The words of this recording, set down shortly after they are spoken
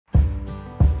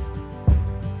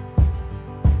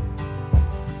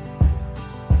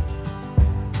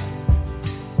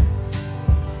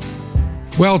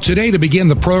Well, today to begin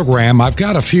the program, I've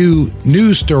got a few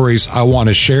news stories I want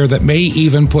to share that may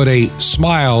even put a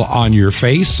smile on your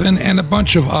face and a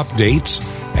bunch of updates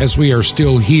as we are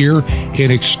still here in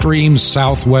extreme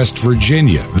Southwest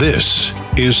Virginia. This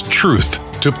is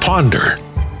Truth to Ponder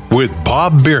with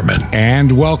Bob Bierman.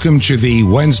 And welcome to the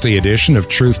Wednesday edition of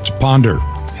Truth to Ponder.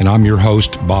 And I'm your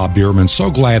host, Bob Bierman. So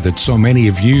glad that so many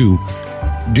of you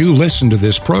do listen to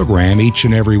this program each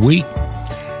and every week.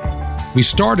 We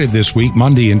started this week,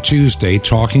 Monday and Tuesday,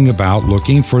 talking about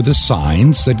looking for the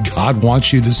signs that God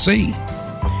wants you to see.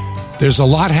 There's a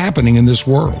lot happening in this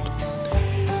world.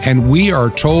 And we are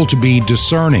told to be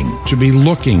discerning, to be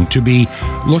looking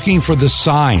for the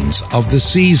signs of the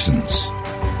seasons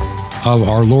of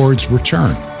our Lord's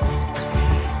return.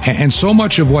 And so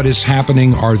much of what is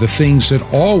happening are the things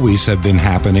that always have been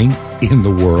happening in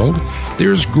the world.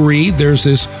 There's greed, there's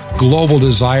this global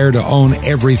desire to own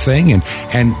everything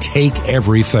and take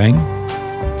everything.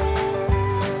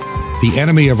 The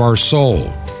enemy of our soul.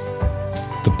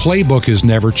 The playbook has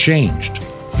never changed.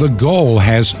 The goal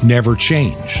has never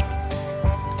changed.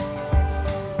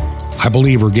 I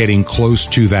believe we're getting close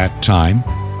to that time.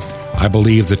 I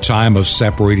believe the time of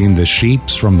separating the sheep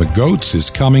from the goats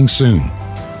is coming soon.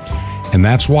 And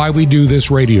that's why we do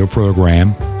this radio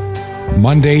program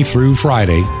Monday through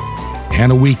Friday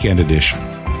and a weekend edition.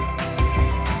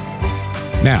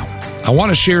 Now, I want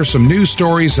to share some news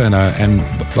stories,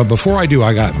 but before I do,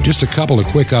 I got just a couple of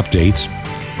quick updates.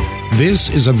 This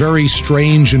is a very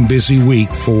strange and busy week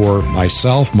for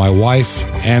myself, my wife,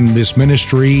 and this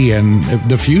ministry and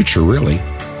the future, really.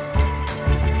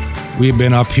 We've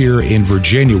been up here in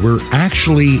Virginia. We're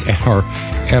actually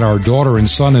at our daughter and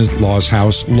son-in-law's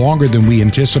house longer than we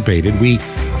anticipated. We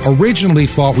originally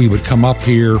thought we would come up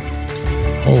here,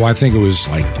 I think it was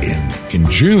like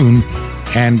in June,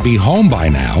 and be home by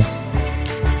now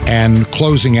and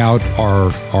closing out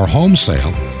our home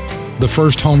sale. The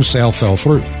first home sale fell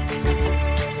through.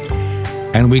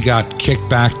 And we got kicked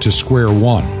back to square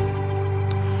one.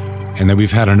 And then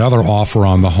we've had another offer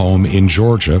on the home in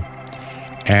Georgia.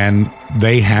 And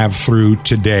they have through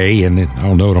today, and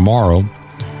I'll know tomorrow,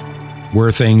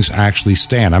 where things actually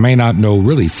stand. I may not know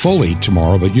really fully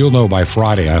tomorrow, but you'll know by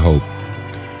Friday, I hope,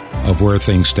 of where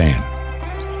things stand.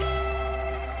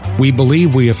 We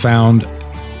believe we have found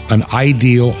an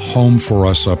ideal home for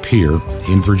us up here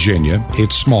in Virginia.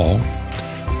 It's small,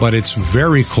 but it's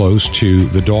very close to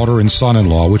the daughter and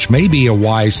son-in-law, which may be a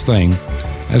wise thing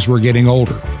as we're getting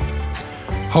older.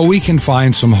 We can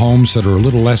find some homes that are a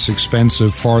little less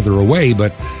expensive farther away,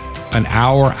 but an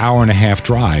hour and a half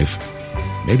drive,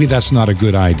 maybe that's not a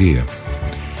good idea.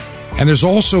 And there's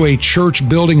also a church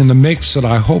building in the mix that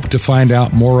I hope to find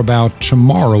out more about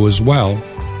tomorrow as well.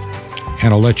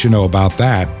 And I'll let you know about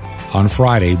that on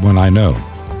Friday when I know.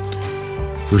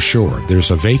 For sure,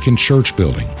 there's a vacant church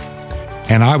building.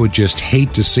 And I would just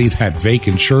hate to see that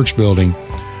vacant church building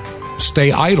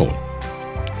stay idle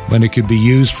when it could be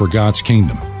used for God's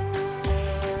kingdom.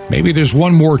 Maybe there's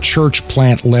one more church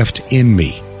plant left in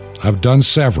me. I've done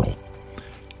several.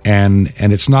 And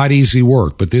it's not easy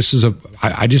work, but this is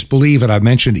I just believe, and I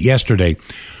mentioned it yesterday,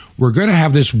 we're going to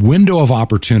have this window of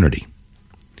opportunity.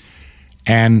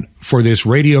 And for this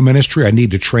radio ministry, I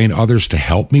need to train others to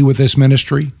help me with this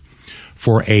ministry,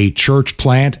 for a church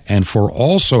plant, and for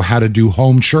also how to do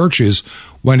home churches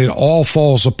when it all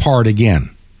falls apart again.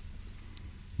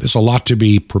 There's a lot to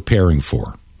be preparing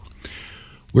for.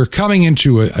 We're coming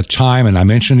into a time, and I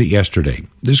mentioned it yesterday,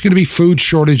 there's going to be food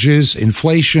shortages,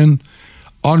 inflation,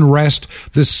 unrest.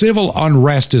 The civil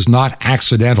unrest is not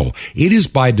accidental. It is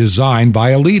by design by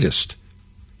elitists.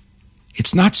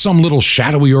 It's not some little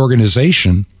shadowy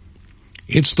organization.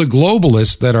 It's the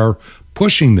globalists that are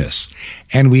pushing this.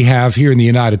 And we have here in the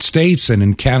United States and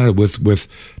in Canada with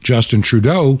Justin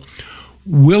Trudeau,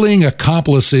 willing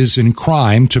accomplices in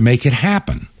crime to make it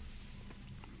happen.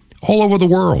 All over the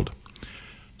world.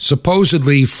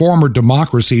 Supposedly, former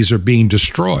democracies are being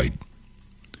destroyed.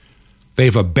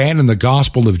 They've abandoned the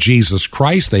gospel of Jesus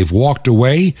Christ. They've walked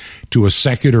away to a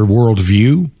secular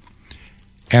worldview,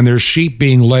 and their sheep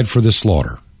being led for the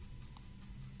slaughter.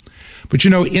 But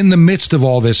in the midst of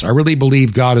all this, I really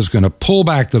believe God is going to pull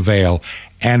back the veil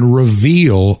and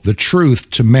reveal the truth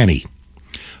to many.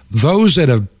 Those that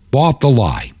have bought the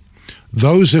lie,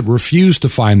 those that refuse to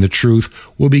find the truth,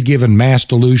 will be given mass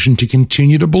delusion to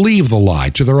continue to believe the lie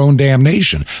to their own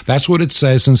damnation. That's what it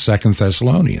says in 2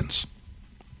 Thessalonians.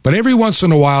 But every once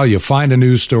in a while, you find a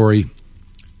news story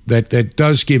that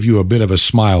does give you a bit of a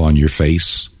smile on your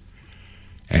face.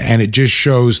 And it just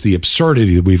shows the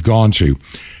absurdity that we've gone to.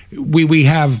 We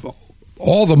have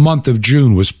all the month of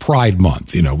June was Pride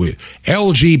Month, LGBTQ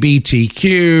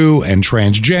and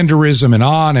transgenderism and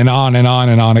on and on and on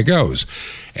and on it goes.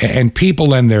 And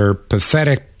people and their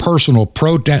pathetic personal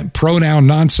pronoun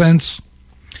nonsense.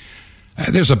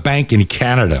 There's a bank in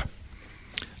Canada,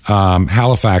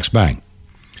 Halifax Bank,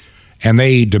 and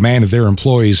they demanded their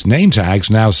employees' name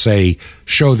tags now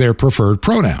show their preferred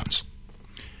pronouns,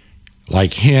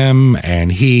 like him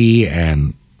and he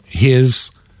and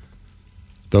his.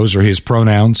 Those are his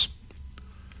pronouns.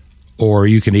 Or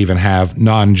you can even have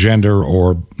non-gender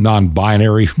or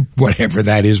non-binary, whatever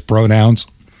that is, pronouns.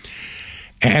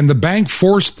 And the bank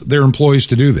forced their employees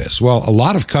to do this. Well, a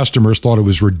lot of customers thought it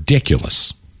was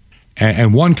ridiculous.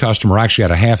 And one customer actually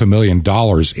had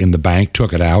 $500,000 in the bank,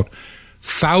 took it out.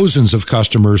 Thousands of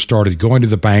customers started going to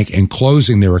the bank and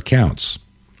closing their accounts.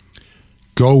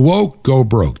 Go woke, go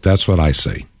broke. That's what I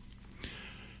say.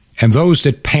 And those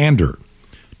that pander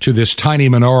to this tiny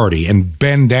minority and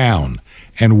bend down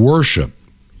and worship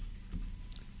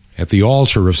at the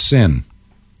altar of sin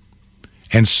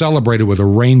and celebrate it with a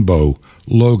rainbow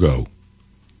logo,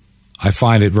 I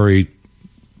find it very,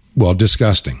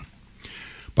 disgusting.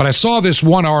 But I saw this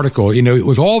one article,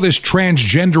 with all this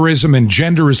transgenderism and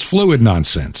gender is fluid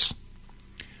nonsense.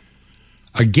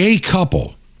 A gay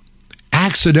couple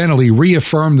accidentally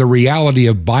reaffirmed the reality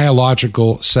of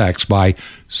biological sex by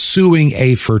suing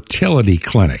a fertility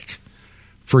clinic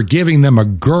for giving them a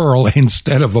girl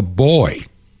instead of a boy.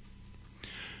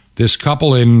 This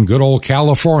couple in good old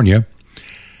California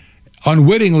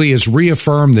unwittingly has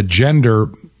reaffirmed the gender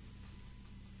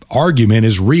argument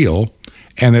is real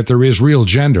and that there is real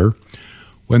gender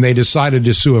when they decided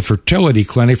to sue a fertility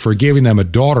clinic for giving them a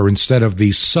daughter instead of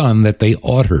the son that they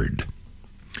ordered.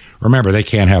 Remember, they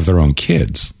can't have their own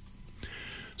kids.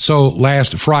 So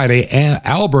last Friday,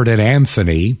 Albert and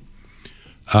Anthony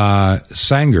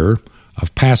Sanger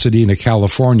of Pasadena,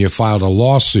 California, filed a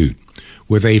lawsuit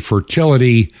with a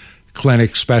fertility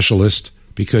clinic specialist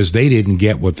because they didn't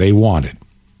get what they wanted.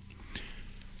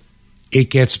 It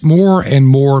gets more and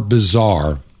more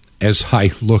bizarre as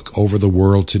I look over the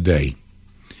world today.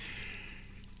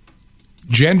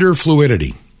 Gender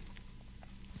fluidity.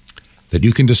 That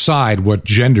you can decide what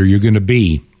gender you're going to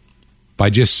be by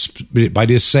just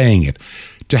saying it.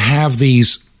 To have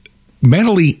these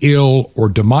mentally ill or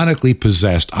demonically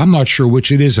possessed, I'm not sure which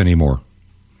it is anymore,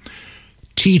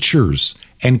 teachers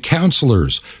and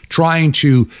counselors trying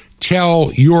to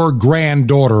tell your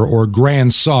granddaughter or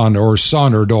grandson or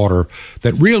son or daughter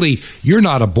that really you're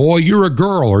not a boy, you're a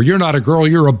girl, or you're not a girl,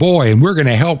 you're a boy, and we're going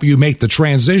to help you make the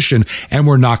transition, and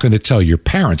we're not going to tell your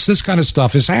parents. This kind of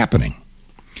stuff is happening.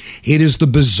 It is the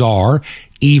bizarre,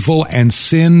 evil, and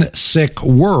sin-sick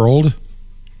world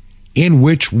in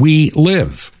which we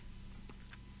live.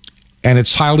 And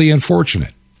it's highly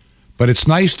unfortunate. But it's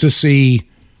nice to see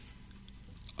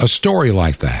a story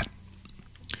like that.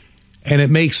 And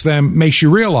it makes you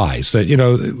realize that,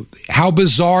 how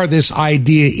bizarre this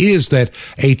idea is that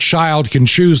a child can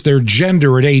choose their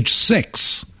gender at age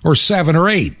 6 or 7 or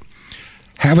 8.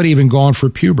 Haven't even gone for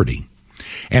puberty.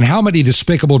 And how many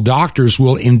despicable doctors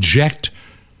will inject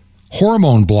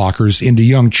hormone blockers into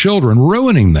young children,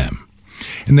 ruining them,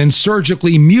 and then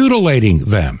surgically mutilating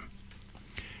them.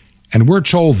 And we're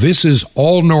told this is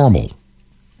all normal.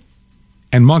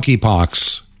 And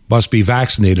monkeypox must be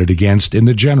vaccinated against in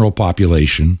the general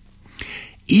population,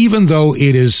 even though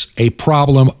it is a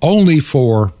problem only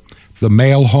for the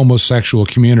male homosexual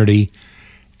community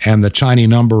and the tiny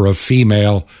number of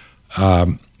female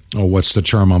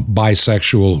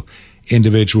bisexual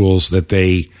individuals that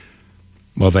they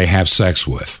have sex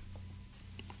with.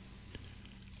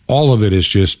 All of it is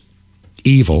just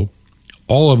evil.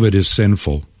 All of it is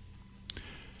sinful.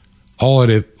 All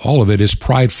of it is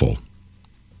prideful.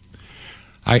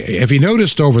 Have you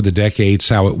noticed over the decades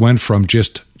how it went from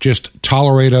just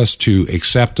tolerate us to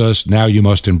accept us, now you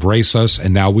must embrace us,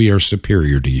 and now we are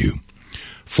superior to you.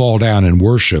 Fall down and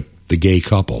worship the gay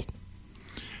couple.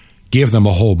 Give them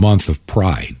a whole month of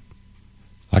pride.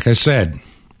 Like I said,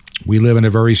 we live in a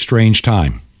very strange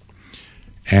time.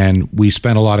 And we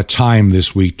spent a lot of time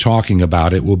this week talking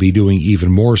about it. We'll be doing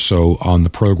even more so on the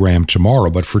program tomorrow.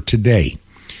 But for today,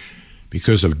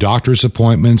 because of doctor's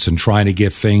appointments and trying to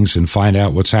get things and find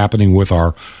out what's happening with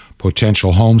our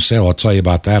potential home sale, I'll tell you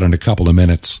about that in a couple of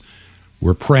minutes.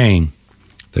 We're praying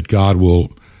that God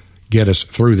will get us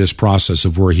through this process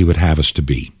of where He would have us to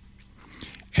be.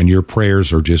 And your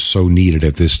prayers are just so needed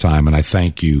at this time, and I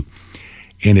thank you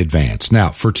in advance. Now,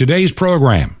 for today's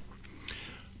program,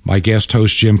 my guest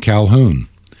host, Jim Calhoun,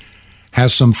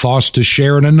 has some thoughts to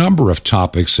share on a number of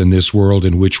topics in this world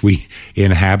in which we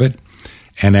inhabit,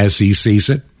 and as he sees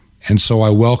it, And so I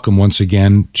welcome once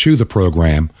again to the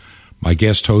program my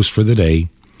guest host for the day,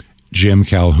 Jim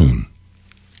Calhoun.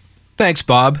 Thanks,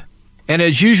 Bob. And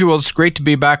as usual, it's great to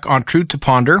be back on Truth to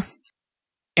Ponder.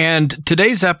 And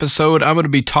today's episode, I'm going to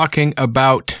be talking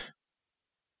about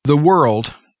the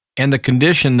world and the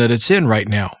condition that it's in right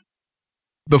now.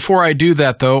 Before I do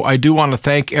that, though, I do want to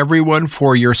thank everyone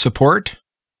for your support,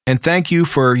 and thank you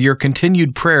for your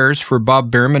continued prayers for Bob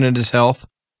Bierman and his health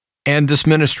and this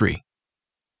ministry.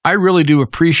 I really do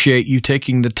appreciate you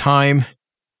taking the time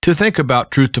to think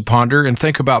about Truth to Ponder and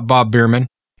think about Bob Bierman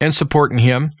and supporting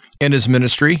him and his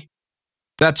ministry.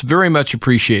 That's very much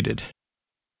appreciated.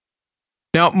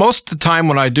 Now, most of the time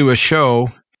when I do a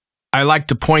show, I like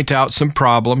to point out some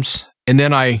problems, and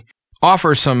then I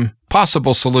offer some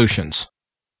possible solutions.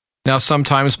 Now,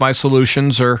 sometimes my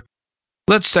solutions are,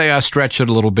 let's say I stretch it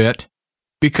a little bit,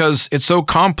 because it's so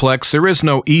complex, there is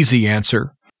no easy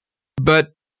answer.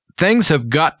 But things have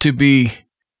got to be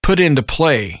put into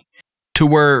play to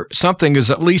where something is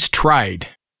at least tried.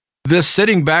 This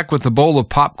sitting back with a bowl of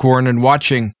popcorn and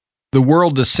watching the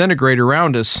world disintegrate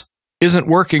around us isn't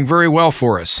working very well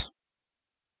for us.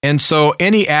 And so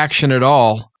any action at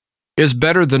all is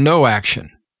better than no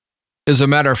action. As a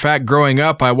matter of fact, growing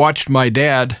up, I watched my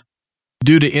dad,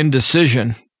 due to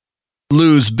indecision,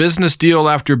 lose business deal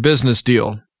after business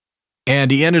deal. And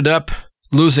he ended up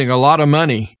losing a lot of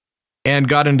money and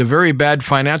got into very bad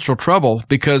financial trouble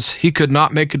because he could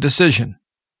not make a decision.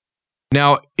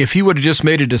 Now, if he would have just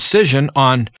made a decision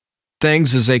on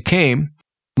things as they came,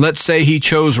 let's say he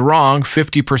chose wrong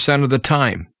 50% of the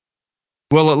time.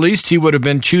 Well, at least he would have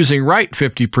been choosing right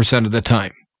 50% of the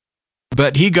time.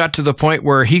 But he got to the point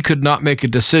where he could not make a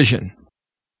decision.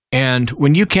 And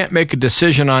when you can't make a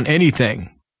decision on anything,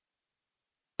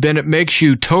 then it makes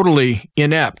you totally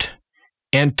inept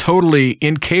and totally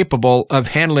incapable of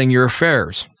handling your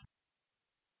affairs.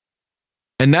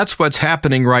 And that's what's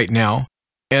happening right now,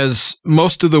 as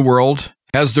most of the world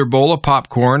has their bowl of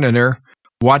popcorn and they're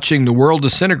watching the world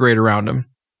disintegrate around them.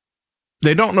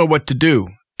 They don't know what to do.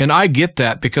 And I get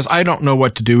that because I don't know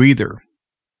what to do either.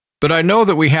 But I know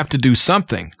that we have to do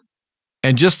something.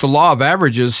 And just the law of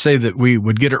averages say that we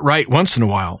would get it right once in a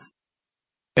while.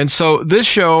 And so this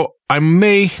show, I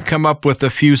may come up with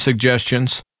a few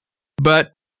suggestions,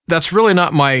 but that's really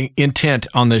not my intent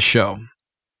on this show.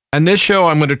 On this show,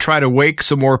 I'm going to try to wake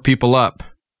some more people up.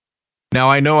 Now,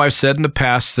 I know I've said in the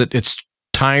past that it's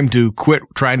time to quit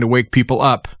trying to wake people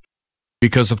up,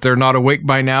 because if they're not awake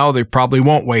by now, they probably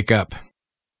won't wake up.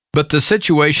 But the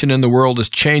situation in the world is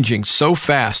changing so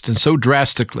fast and so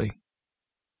drastically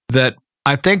that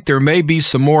I think there may be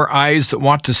some more eyes that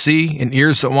want to see and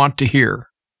ears that want to hear.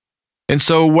 And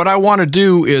so what I want to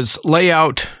do is lay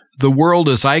out the world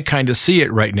as I kind of see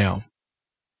it right now.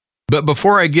 But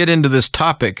before I get into this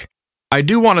topic, I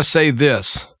do want to say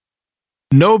this.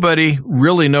 Nobody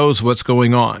really knows what's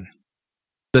going on.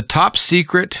 The top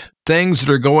secret things that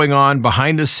are going on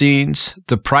behind the scenes,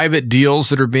 the private deals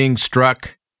that are being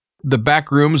struck, the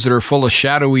back rooms that are full of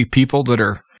shadowy people that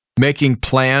are making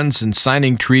plans and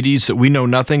signing treaties that we know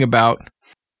nothing about,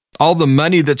 all the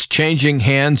money that's changing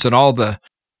hands and all the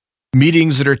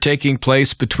meetings that are taking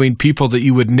place between people that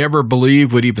you would never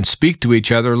believe would even speak to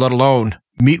each other, let alone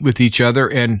meet with each other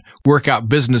and work out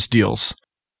business deals.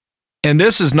 And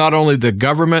this is not only the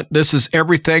government, this is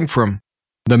everything from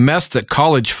the mess that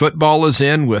college football is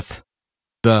in with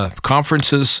the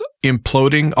conferences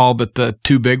imploding, all but the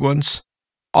two big ones,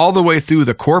 all the way through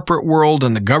the corporate world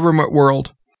and the government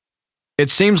world. It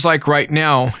seems like right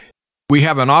now we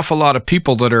have an awful lot of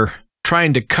people that are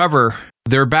trying to cover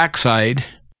their backside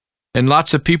and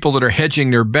lots of people that are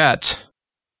hedging their bets.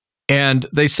 And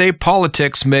they say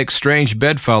politics makes strange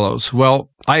bedfellows.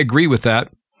 Well, I agree with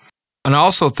that. And I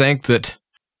also think that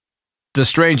the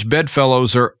strange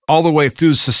bedfellows are all the way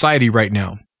through society right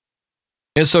now.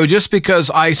 And so just because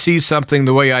I see something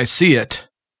the way I see it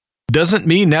doesn't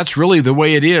mean that's really the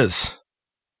way it is.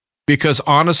 Because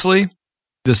honestly,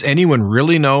 does anyone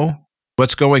really know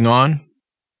what's going on?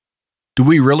 Do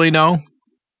we really know?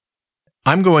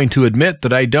 I'm going to admit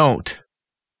that I don't.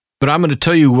 But I'm going to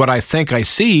tell you what I think I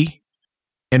see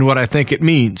and what I think it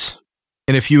means.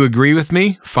 And if you agree with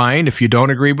me, fine. If you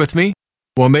don't agree with me,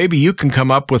 well, maybe you can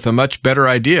come up with a much better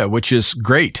idea, which is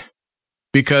great.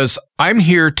 Because I'm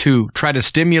here to try to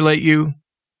stimulate you.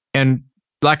 And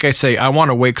like I say, I want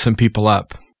to wake some people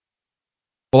up.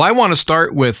 Well, I want to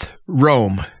start with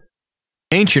Rome.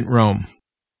 Ancient Rome.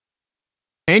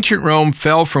 Ancient Rome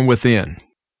fell from within.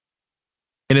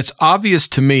 And it's obvious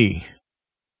to me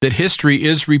that history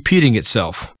is repeating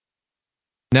itself.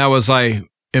 Now, as I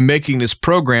am making this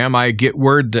program, I get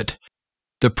word that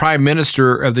the Prime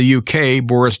Minister of the UK,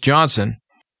 Boris Johnson,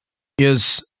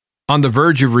 is on the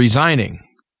verge of resigning,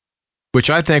 which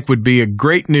I think would be a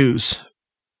great news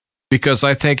because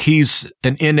I think he's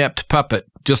an inept puppet,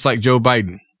 just like Joe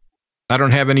Biden. I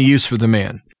don't have any use for the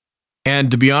man.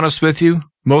 And to be honest with you,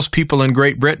 most people in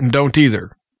Great Britain don't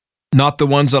either. Not the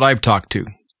ones that I've talked to.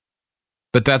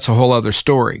 But that's a whole other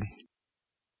story.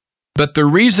 But the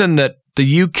reason that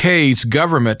the UK's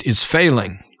government is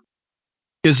failing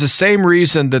is the same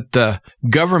reason that the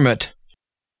government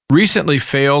recently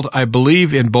failed, I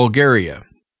believe, in Bulgaria.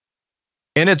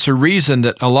 And it's a reason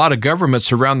that a lot of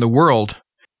governments around the world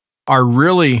are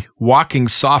really walking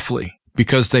softly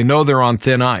because they know they're on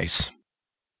thin ice.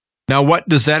 Now, what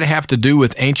does that have to do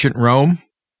with ancient Rome?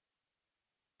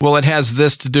 Well, it has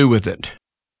this to do with it.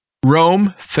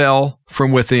 Rome fell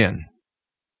from within.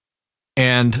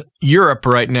 And Europe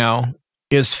right now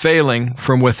is failing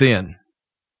from within.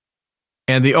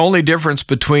 And the only difference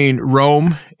between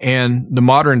Rome and the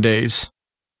modern days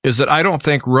is that I don't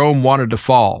think Rome wanted to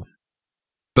fall.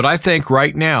 But I think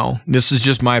right now, this is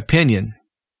just my opinion,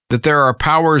 that there are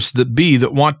powers that be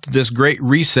that want this great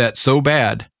reset so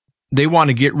bad, they want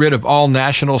to get rid of all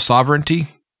national sovereignty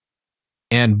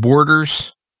and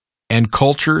borders and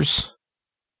cultures,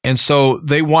 and so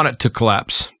they want it to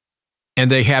collapse.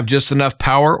 And they have just enough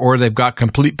power, or they've got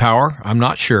complete power, I'm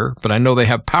not sure, but I know they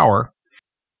have power,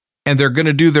 and they're going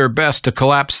to do their best to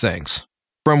collapse things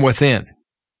from within.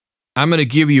 I'm going to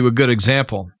give you a good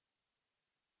example.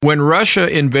 When Russia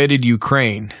invaded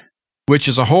Ukraine, which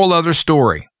is a whole other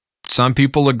story, some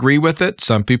people agree with it,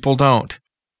 some people don't.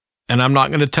 And I'm not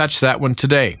going to touch that one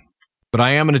today. But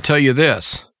I am going to tell you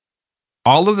this.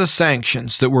 All of the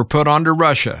sanctions that were put onto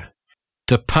Russia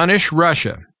to punish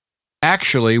Russia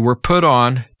actually were put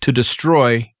on to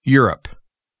destroy Europe.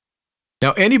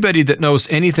 Now, anybody that knows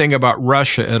anything about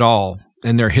Russia at all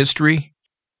in their history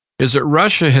is that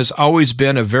Russia has always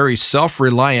been a very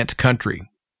self-reliant country.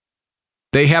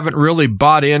 They haven't really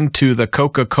bought into the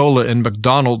Coca-Cola and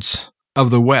McDonald's of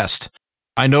the West.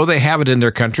 I know they have it in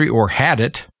their country, or had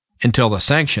it, until the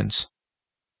sanctions.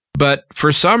 But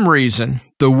for some reason,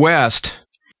 the West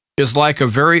is like a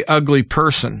very ugly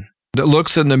person that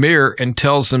looks in the mirror and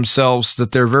tells themselves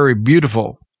that they're very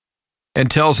beautiful,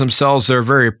 and tells themselves they're a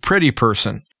very pretty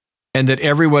person, and that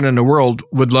everyone in the world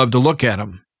would love to look at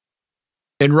them.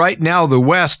 And right now, the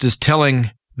West is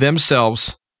telling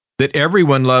themselves that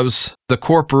everyone loves the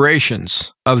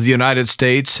corporations of the United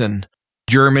States and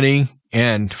Germany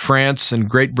and France and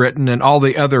Great Britain and all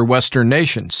the other Western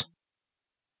nations,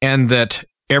 and that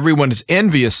everyone is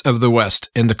envious of the West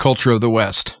and the culture of the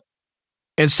West.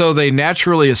 And so they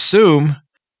naturally assume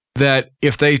that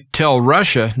if they tell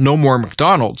Russia no more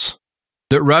McDonald's,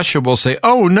 that Russia will say,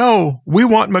 "Oh no, we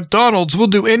want McDonald's, we'll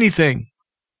do anything."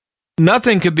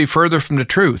 Nothing could be further from the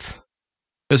truth.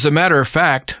 As a matter of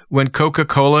fact, when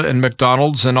Coca-Cola and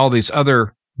McDonald's and all these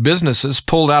other businesses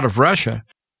pulled out of Russia,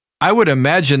 I would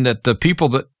imagine that the people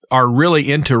that are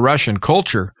really into Russian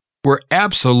culture were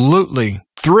absolutely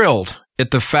thrilled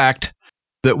at the fact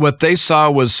that what they saw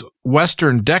was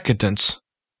Western decadence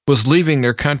was leaving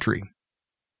their country.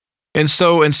 And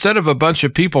so instead of a bunch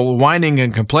of people whining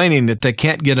and complaining that they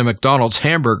can't get a McDonald's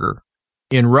hamburger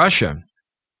in Russia,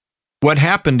 what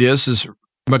happened is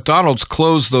McDonald's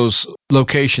closed those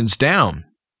locations down,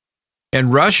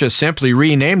 and Russia simply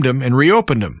renamed them and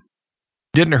reopened them.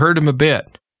 Didn't hurt them a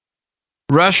bit.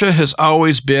 Russia has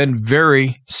always been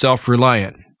very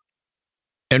self-reliant,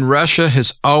 and Russia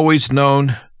has always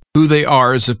known who they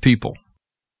are as a people.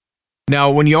 Now,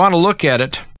 when you want to look at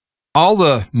it, all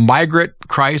the migrant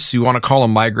Christs, you want to call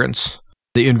them migrants,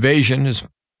 the invasion is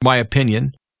my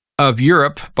opinion, of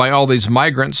Europe by all these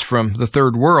migrants from the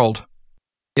third world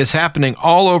is happening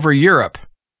all over Europe,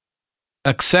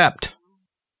 except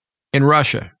in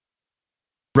Russia.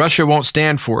 Russia won't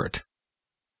stand for it.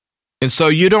 And so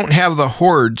you don't have the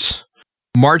hordes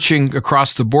marching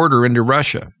across the border into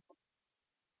Russia.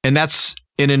 And that's,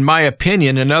 in my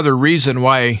opinion, another reason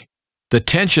why the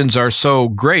tensions are so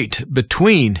great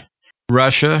between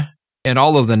Russia and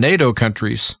all of the NATO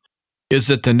countries, is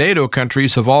that the NATO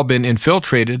countries have all been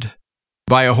infiltrated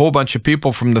by a whole bunch of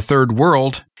people from the third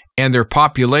world, and their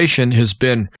population has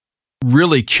been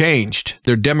really changed.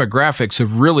 Their demographics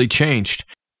have really changed.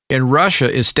 And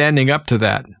Russia is standing up to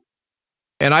that.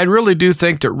 And I really do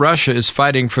think that Russia is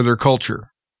fighting for their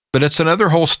culture. But it's another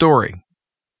whole story.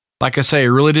 Like I say, I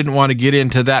really didn't want to get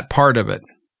into that part of it.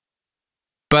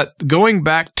 But going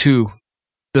back to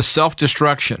the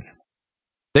self-destruction,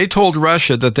 they told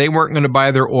Russia that they weren't going to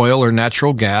buy their oil or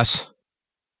natural gas,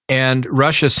 and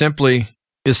Russia simply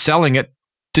is selling it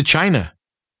to China.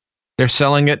 They're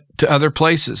selling it to other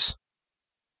places.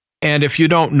 And if you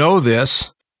don't know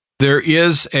this, there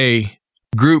is a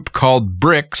group called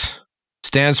BRICS,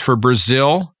 stands for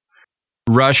Brazil,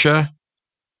 Russia,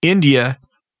 India,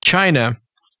 China,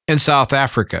 and South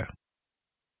Africa.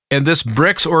 And this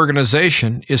BRICS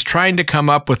organization is trying to come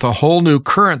up with a whole new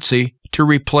currency to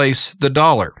replace the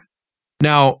dollar.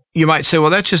 Now, you might say, well,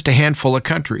 that's just a handful of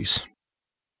countries.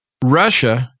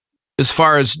 Russia, as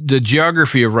far as the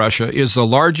geography of Russia, is the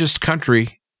largest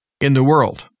country in the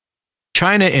world.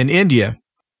 China and India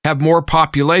have more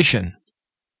population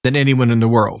than anyone in the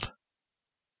world.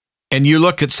 And you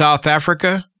look at South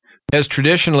Africa, has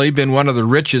traditionally been one of the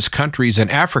richest countries in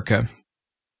Africa.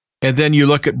 And then you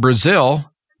look at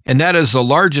Brazil, and that is the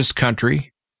largest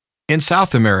country in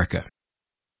South America.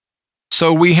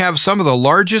 So we have some of the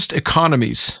largest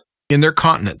economies in their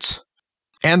continents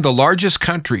and the largest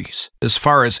countries as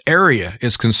far as area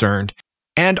is concerned,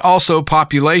 and also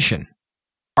population,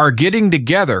 are getting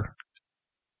together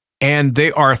and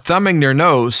they are thumbing their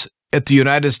nose at the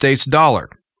United States dollar.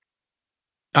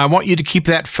 I want you to keep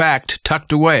that fact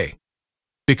tucked away,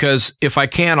 because if I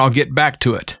can, I'll get back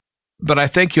to it. But I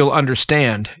think you'll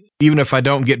understand, even if I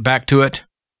don't get back to it,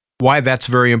 why that's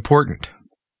very important.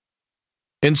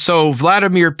 And so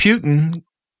Vladimir Putin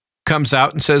comes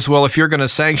out and says, well, if you're going to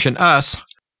sanction us,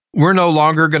 we're no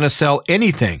longer going to sell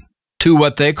anything to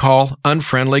what they call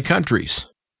unfriendly countries.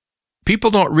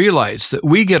 People don't realize that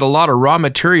we get a lot of raw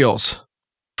materials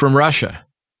from Russia.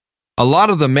 A lot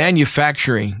of the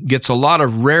manufacturing gets a lot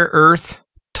of rare earth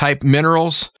type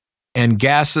minerals and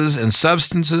gases and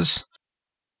substances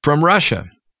from Russia.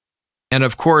 And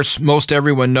of course, most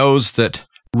everyone knows that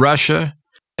Russia,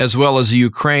 as well as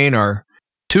Ukraine, are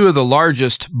two of the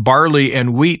largest barley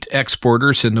and wheat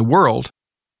exporters in the world,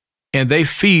 and they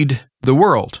feed the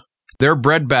world. Their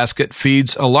breadbasket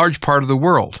feeds a large part of the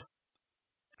world.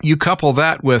 You couple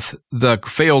that with the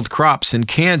failed crops in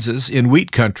Kansas, in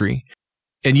wheat country,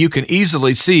 and you can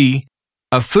easily see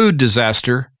a food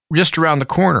disaster just around the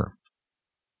corner.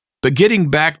 But getting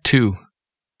back to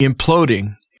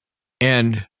imploding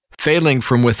and failing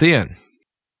from within,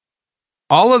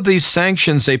 all of these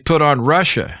sanctions they put on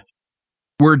Russia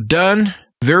were done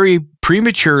very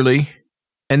prematurely,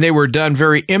 and they were done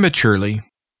very immaturely,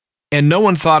 and no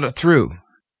one thought it through.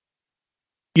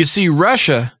 You see,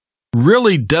 Russia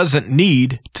really doesn't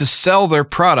need to sell their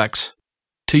products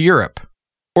to Europe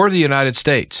or the United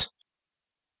States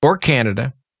or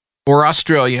Canada or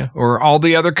Australia or all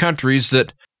the other countries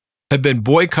that have been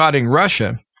boycotting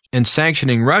Russia and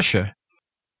sanctioning Russia.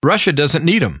 Russia doesn't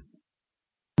need them.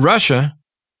 Russia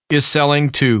is selling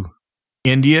to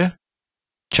India,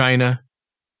 China,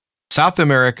 South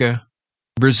America,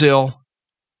 Brazil,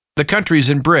 the countries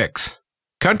in BRICS,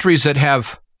 countries that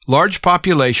have large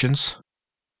populations,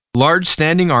 large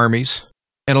standing armies,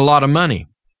 and a lot of money.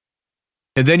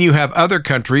 And then you have other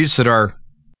countries that are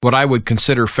what I would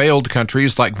consider failed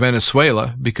countries like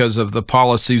Venezuela because of the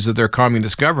policies of their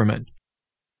communist government.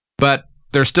 But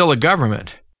they're still a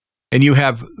government. And you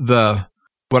have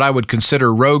what I would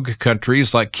consider rogue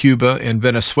countries like Cuba and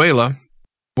Venezuela.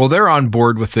 Well, they're on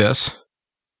board with this.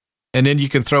 And then you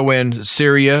can throw in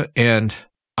Syria and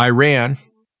Iran.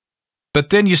 But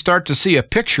then you start to see a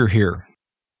picture here.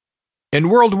 In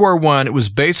World War I, it was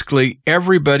basically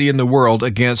everybody in the world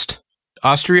against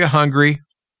Austria-Hungary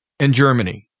and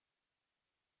Germany.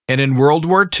 And in World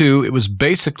War II, it was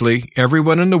basically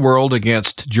everyone in the world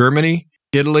against Germany,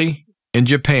 Italy, and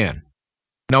Japan.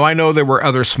 Now, I know there were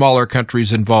other smaller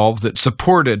countries involved that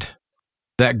supported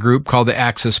that group called the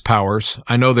Axis powers.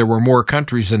 I know there were more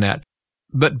countries than that.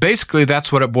 But basically,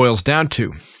 that's what it boils down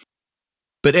to.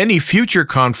 But any future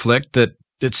conflict that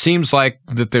it seems like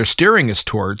that they're steering us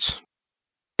towards,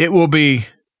 it will be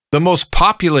the most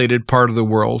populated part of the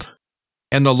world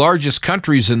and the largest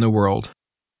countries in the world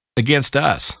against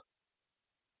us.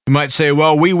 You might say,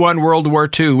 well, we won World War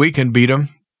II. We can beat them.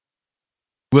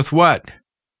 With what?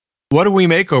 What do we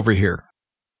make over here?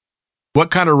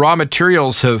 What kind of raw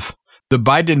materials have the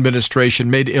Biden administration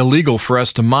made illegal for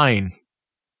us to mine?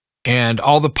 And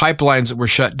all the pipelines that were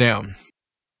shut down.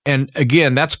 And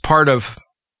again, that's part of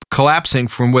collapsing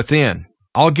from within.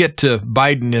 I'll get to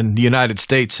Biden in the United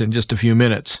States in just a few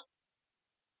minutes.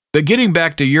 But getting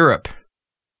back to Europe,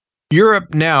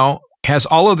 Europe now has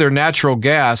all of their natural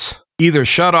gas either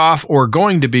shut off or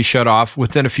going to be shut off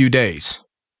within a few days.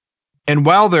 And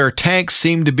while their tanks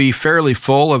seem to be fairly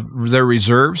full of their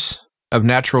reserves of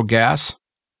natural gas,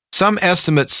 some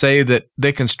estimates say that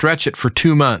they can stretch it for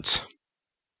 2 months.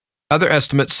 Other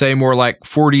estimates say more like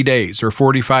 40 days or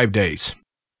 45 days.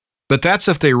 But that's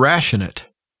if they ration it.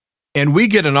 And we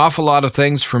get an awful lot of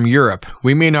things from Europe.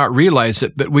 We may not realize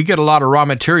it, but we get a lot of raw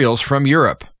materials from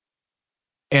Europe.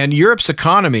 And Europe's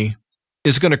economy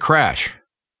is going to crash.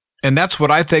 And that's what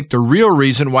I think the real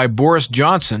reason why Boris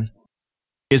Johnson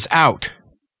is out,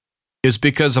 is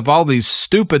because of all these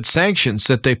stupid sanctions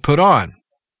that they put on.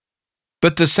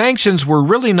 But the sanctions were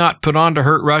really not put on to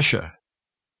hurt Russia.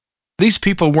 These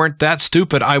people weren't that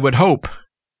stupid, I would hope.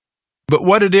 But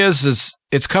what it is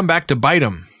it's come back to bite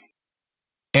them.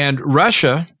 And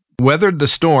Russia weathered the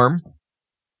storm,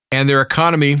 and their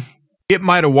economy, it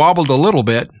might have wobbled a little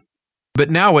bit, but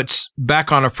now it's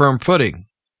back on a firm footing.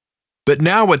 But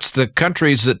now it's the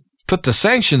countries that put the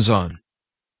sanctions on.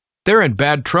 They're in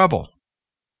bad trouble.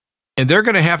 And they're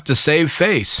going to have to save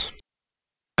face.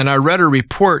 And I read a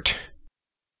report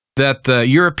that the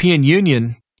European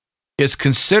Union is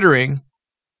considering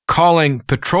calling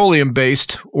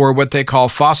petroleum-based, or what they call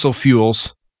fossil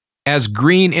fuels, as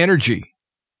green energy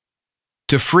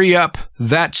to free up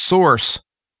that source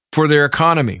for their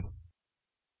economy.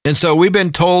 And so we've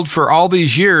been told for all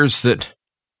these years that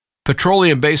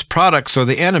petroleum-based products are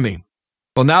the enemy.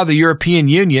 Well, now the European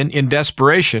Union, in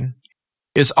desperation,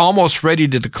 is almost ready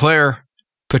to declare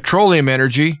petroleum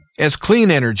energy as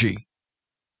clean energy.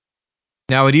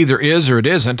 Now, it either is or it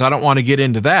isn't. I don't want to get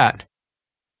into that.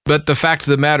 But the fact of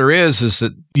the matter is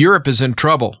that Europe is in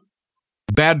trouble,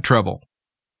 bad trouble,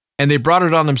 and they brought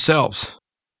it on themselves.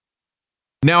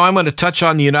 Now I'm going to touch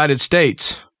on the United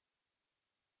States.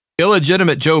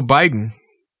 Illegitimate Joe Biden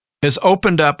has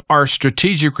opened up our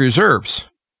strategic reserves.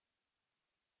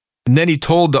 And then he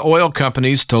told the oil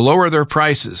companies to lower their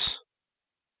prices.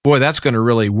 Boy, that's going to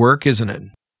really work, isn't it?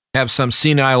 Have some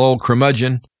senile old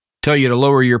curmudgeon tell you to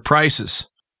lower your prices.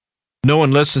 No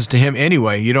one listens to him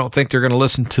anyway. You don't think they're going to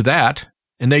listen to that,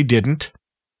 and they didn't.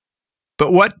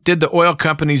 But what did the oil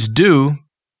companies do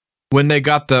when they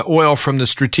got the oil from the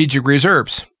strategic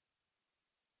reserves?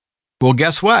 Well,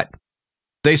 guess what?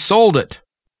 They sold it.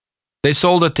 They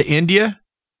sold it to India,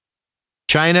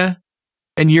 China,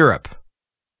 and Europe.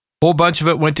 A whole bunch of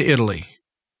it went to Italy.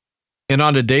 And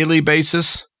on a daily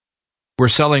basis, we're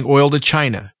selling oil to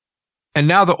China. And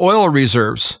now the oil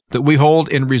reserves that we hold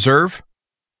in reserve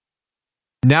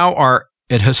now are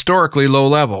at historically low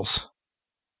levels.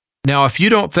 Now, if you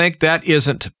don't think that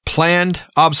isn't planned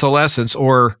obsolescence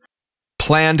or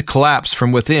planned collapse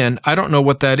from within, I don't know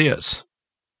what that is.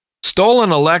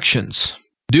 Stolen elections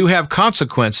do have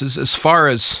consequences as far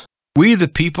as we, the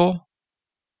people,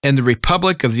 and the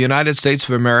Republic of the United States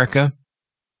of America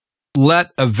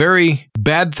let a very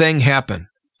bad thing happen,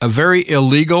 a very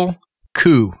illegal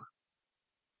coup,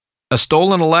 a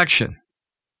stolen election.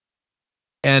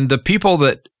 And the people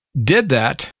that did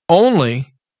that only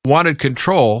wanted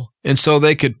control, and so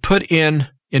they could put in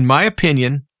my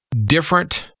opinion,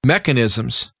 different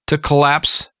mechanisms to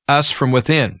collapse us from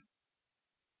within.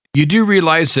 You do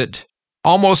realize that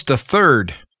almost a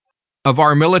third of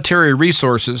our military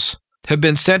resources have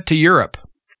been sent to Europe.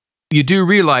 You do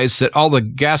realize that all the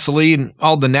gasoline,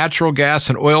 all the natural gas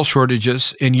and oil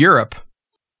shortages in Europe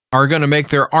are going to make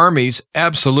their armies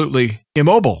absolutely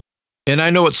immobile. And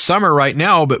I know it's summer right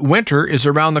now, but winter is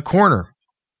around the corner.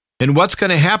 And what's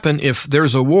going to happen if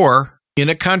there's a war in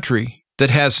a country that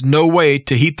has no way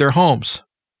to heat their homes,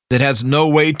 that has no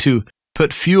way to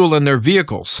put fuel in their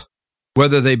vehicles,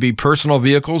 whether they be personal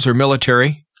vehicles or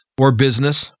military or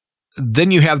business?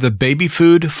 Then you have the baby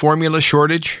food formula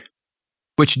shortage,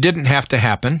 which didn't have to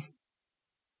happen.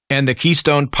 And the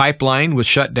Keystone Pipeline was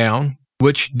shut down,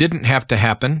 which didn't have to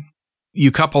happen.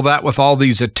 You couple that with all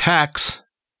these attacks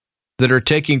that are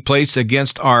taking place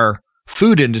against our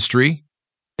food industry,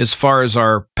 as far as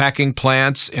our packing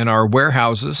plants and our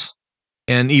warehouses,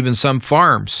 and even some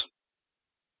farms.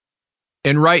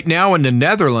 And right now in the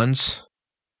Netherlands,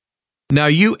 now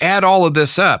you add all of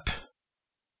this up,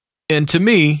 and to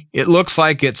me, it looks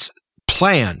like it's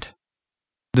planned,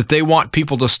 that they want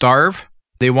people to starve,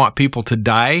 they want people to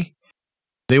die,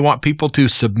 they want people to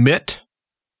submit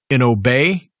and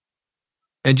obey.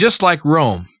 And just like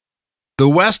Rome, the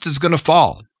West is going to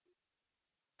fall,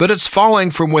 but it's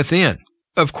falling from within.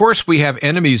 Of course, we have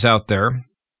enemies out there,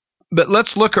 but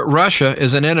let's look at Russia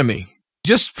as an enemy,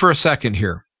 just for a second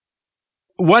here.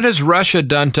 What has Russia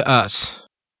done to us?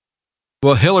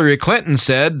 Well, Hillary Clinton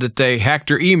said that they hacked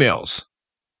her emails.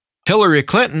 Hillary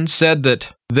Clinton said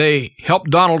that they helped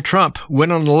Donald Trump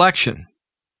win an election,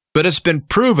 but it's been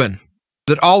proven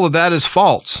that all of that is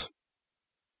false.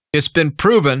 It's been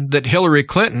proven that Hillary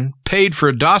Clinton paid for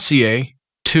a dossier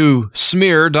to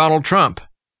smear Donald Trump.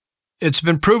 It's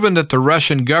been proven that the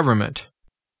Russian government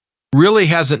really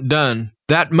hasn't done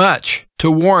that much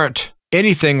to warrant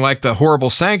anything like the horrible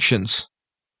sanctions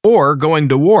or going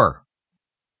to war.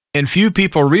 And few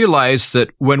people realize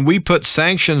that when we put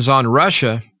sanctions on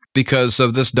Russia because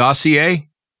of this dossier,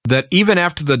 that even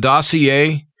after the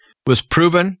dossier was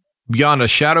proven beyond a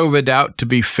shadow of a doubt to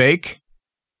be fake,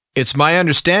 it's my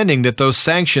understanding that those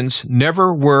sanctions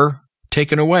never were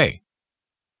taken away.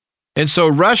 And so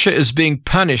Russia is being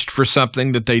punished for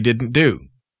something that they didn't do.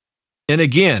 And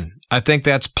again, I think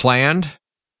that's planned.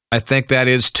 I think that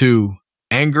is to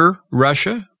anger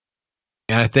Russia.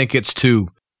 And I think it's to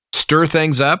stir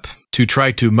things up, to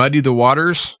try to muddy the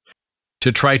waters,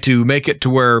 to try to make it to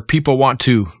where people want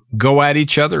to go at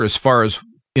each other as far as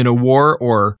in a war,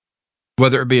 or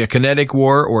whether it be a kinetic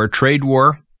war or a trade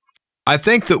war. I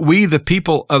think that we, the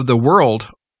people of the world,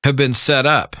 have been set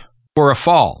up for a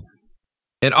fall.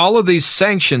 And all of these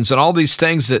sanctions and all these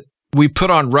things that we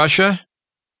put on Russia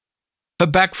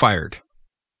have backfired.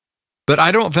 But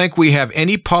I don't think we have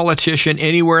any politician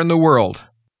anywhere in the world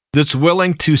that's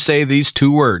willing to say these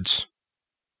two words: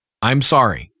 I'm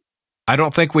sorry. I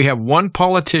don't think we have one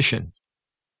politician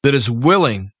that is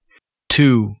willing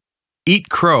to eat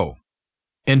crow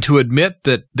and to admit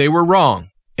that they were wrong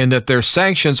and that their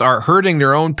sanctions are hurting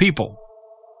their own people.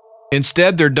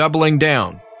 Instead, they're doubling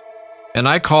down. And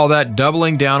I call that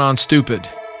doubling down on stupid.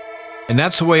 And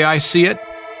that's the way I see it.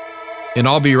 And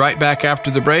I'll be right back after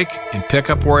the break and pick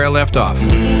up where I left off.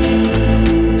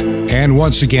 And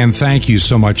once again, thank you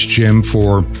so much, Jim,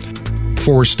 for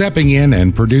stepping in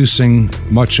and producing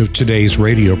much of today's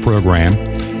radio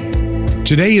program.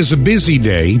 Today is a busy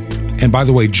day. And by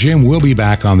the way, Jim will be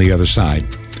back on the other side.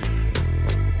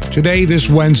 Today, this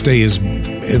Wednesday, is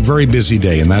a very busy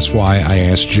day, and that's why I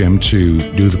asked Jim to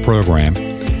do the program.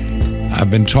 I've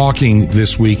been talking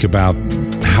this week about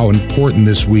how important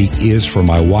this week is for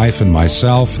my wife and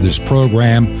myself, this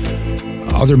program,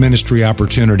 other ministry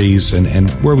opportunities,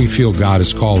 and where we feel God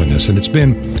is calling us. And it's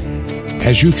been,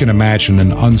 as you can imagine,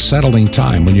 an unsettling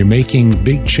time when you're making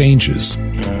big changes.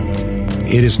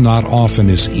 It is not often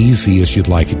as easy as you'd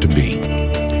like it to be.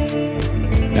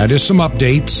 Now, just some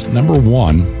updates. Number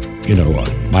one,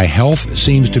 my health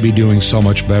seems to be doing so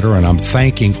much better, and I'm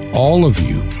thanking all of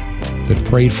you that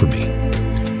prayed for me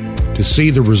to see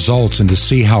the results and to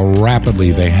see how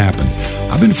rapidly they happen.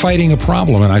 I've been fighting a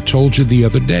problem, and I told you the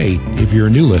other day, if you're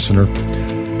a new listener,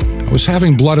 I was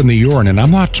having blood in the urine, and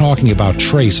I'm not talking about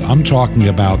trace. I'm talking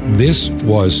about this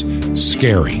was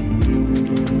scary.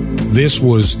 This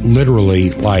was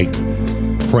literally like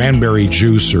cranberry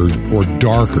juice or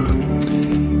darker,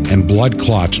 and blood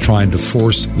clots trying to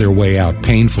force their way out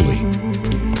painfully.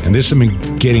 And this has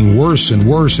been getting worse and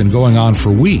worse and going on for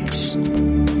weeks.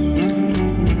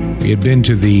 We had been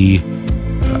to a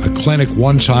clinic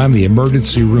one time, the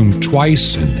emergency room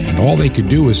twice, and all they could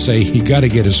do was say, you got to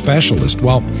get a specialist.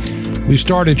 Well, we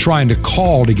started trying to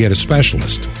call to get a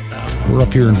specialist. We're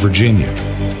up here in Virginia.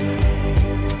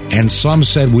 And some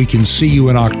said, we can see you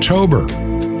in October.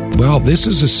 Well, this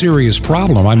is a serious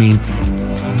problem. I mean,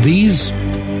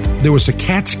 there was a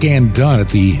CAT scan done at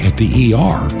the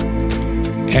ER,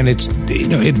 and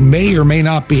it may or may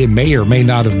not be, it may or may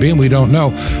not have been, we don't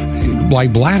know,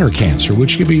 like bladder cancer,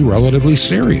 which can be relatively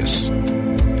serious.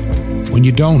 When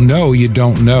you don't know, you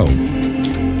don't know.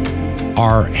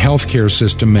 Our healthcare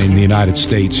system in the United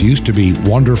States used to be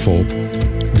wonderful.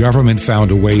 Government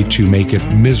found a way to make it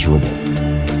miserable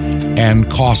and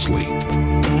costly.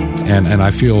 And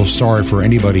I feel sorry for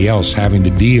anybody else having to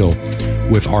deal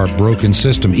with our broken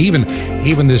system.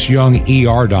 Even this young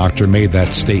ER doctor made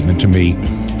that statement to me.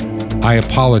 I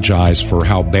apologize for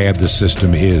how bad the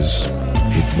system is.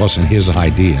 It wasn't his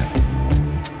idea.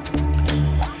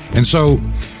 And so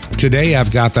today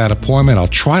I've got that appointment. I'll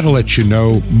try to let you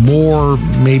know more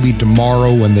maybe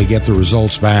tomorrow when they get the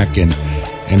results back, and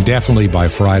definitely by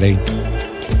Friday.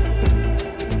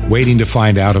 Waiting to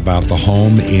find out about the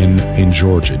home in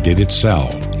Georgia. Did it sell?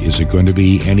 Is it going to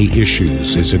be any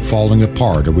issues? Is it falling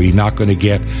apart? Are we not going to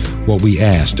get what we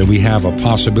asked? Do we have a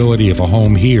possibility of a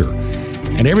home here?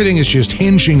 And everything is just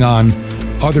hinging on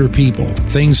other people,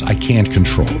 things I can't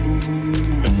control.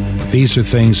 But these are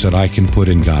things that I can put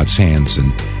in God's hands,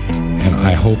 and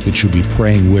I hope that you'll be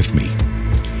praying with me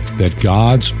that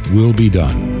God's will be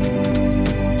done.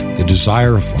 The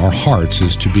desire of our hearts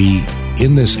is to be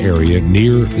in this area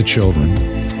near the children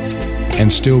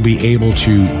and still be able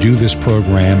to do this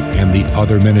program and the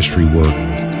other ministry work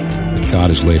that God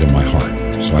has laid on my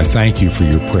heart. So I thank you for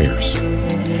your prayers.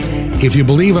 If you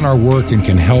believe in our work and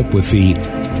can help with the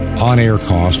on-air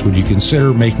cost, would you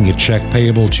consider making a check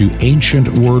payable to Ancient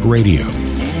Word Radio?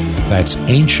 That's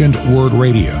Ancient Word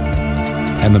Radio.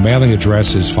 And the mailing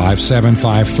address is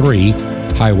 5753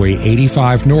 Highway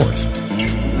 85 North.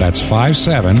 That's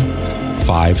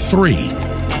 5753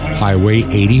 Highway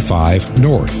 85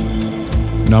 North.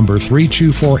 Number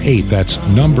 3248. That's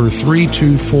number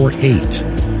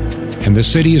 3248. And the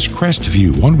city is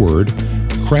Crestview, one word,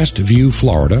 Crestview,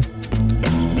 Florida.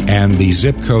 And the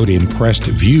zip code in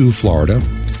Crestview, Florida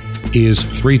is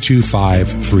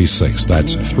 32536.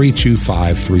 That's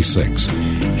 32536.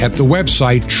 At the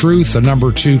website,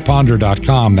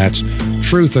 truth2ponder.com, that's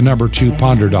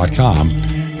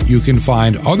truth2ponder.com, you can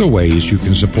find other ways you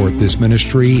can support this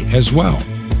ministry as well.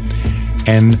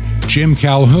 And Jim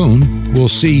Calhoun will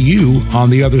see you on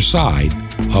the other side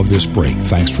of this break.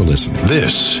 Thanks for listening.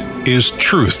 This is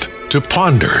Truth to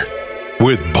Ponder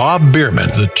with Bob Bierman.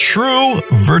 The true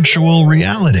virtual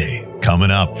reality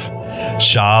coming up.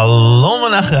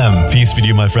 Shalom Aleichem. Peace be to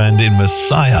you, my friend, in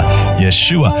Messiah,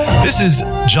 Yeshua. This is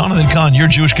Jonathan Cahn, your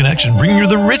Jewish connection, bringing you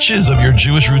the riches of your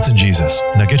Jewish roots in Jesus.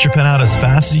 Now get your pen out as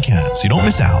fast as you can so you don't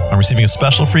miss out on receiving a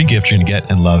special free gift you're going to get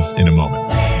and love in a moment.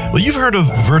 Well, you've heard of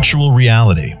virtual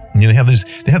reality. You know,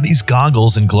 they have these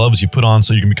goggles and gloves you put on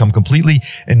so you can become completely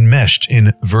enmeshed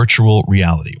in virtual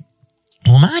reality.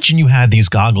 Well, imagine you had these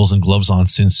goggles and gloves on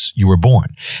since you were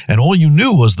born, and all you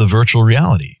knew was the virtual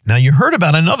reality. Now, you heard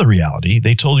about another reality.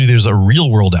 They told you there's a real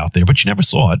world out there, but you never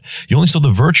saw it. You only saw the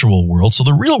virtual world, so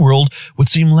the real world would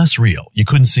seem less real. You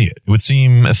couldn't see it. It would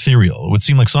seem ethereal. It would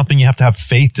seem like something you have to have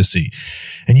faith to see.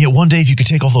 And yet one day, if you could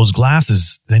take off those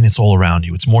glasses, then it's all around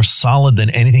you. It's more solid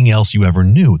than anything else you ever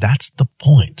knew. That's the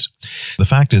point. The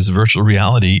fact is, virtual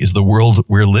reality is the world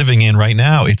we're living in right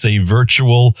now. It's a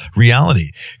virtual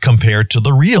reality compared to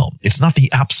the real. It's not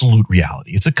the absolute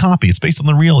reality. It's a copy. It's based on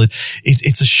the real.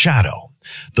 It's a shadow.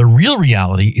 The real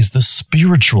reality is the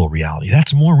spiritual reality.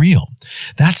 That's more real.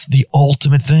 That's the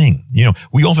ultimate thing. You know,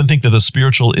 we often think that the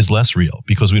spiritual is less real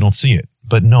because we don't see it.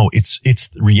 But no, it's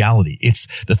reality. It's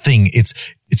the thing. It's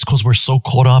because we're so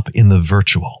caught up in the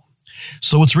virtual.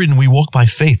 So it's written, we walk by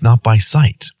faith, not by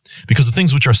sight. Because the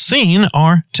things which are seen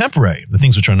are temporary. The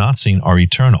things which are not seen are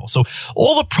eternal. So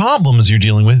all the problems you're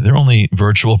dealing with, they're only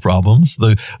virtual problems.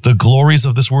 The glories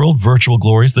of this world, virtual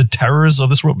glories. The terrors of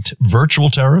this world, virtual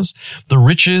terrors. The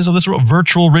riches of this world,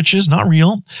 virtual riches, not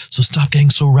real. So stop getting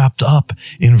so wrapped up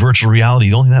in virtual reality.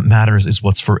 The only thing that matters is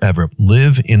what's forever.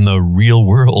 Live in the real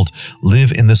world.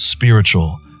 Live in the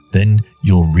spiritual. Then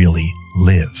you'll really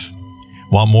live.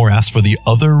 Want more? Ask for the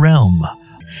other realm.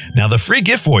 Now, the free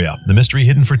gift for you, the mystery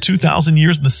hidden for 2,000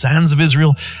 years in the sands of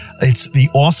Israel. It's the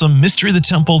awesome Mystery of the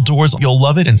Temple Doors. You'll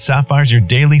love it. And Sapphire's your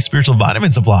daily spiritual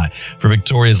vitamin supply for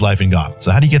victorious life in God.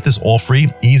 So how do you get this all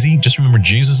free? Easy. Just remember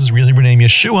Jesus' real Hebrew name,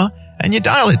 Yeshua, and you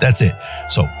dial it. That's it.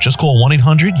 So just call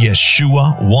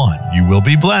 1-800-YESHUA-1. You will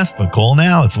be blessed, but call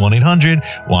now. It's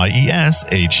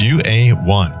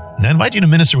 1-800-YESHUA-1. And I invite you to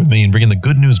minister with me and bring in the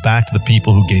good news back to the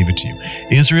people who gave it to you.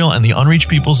 Israel and the unreached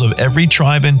peoples of every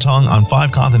tribe and tongue on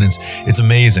 5 continents. It's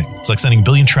amazing. It's like sending 1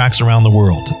 billion tracts around the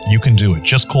world. You can do it.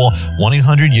 Just call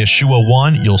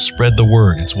 1-800-YESHUA-1. You'll spread the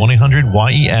word. It's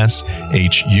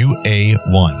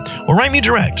 1-800-YESHUA-1. Or write me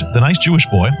direct. The Nice Jewish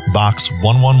Boy, Box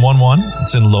 1111.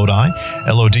 It's in Lodi,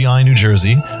 Lodi, New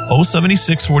Jersey,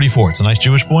 07644. It's a Nice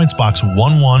Jewish Boy. It's Box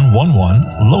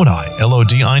 1111, Lodi,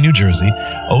 Lodi, New Jersey,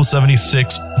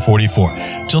 07644.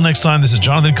 Till next time, this is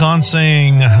Jonathan Cahn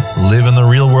saying, live in the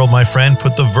real world, my friend.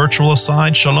 Put the virtual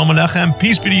aside. Shalom Aleichem.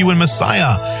 Peace be to you in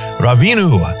Messiah.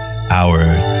 Ravinu,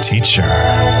 our teacher.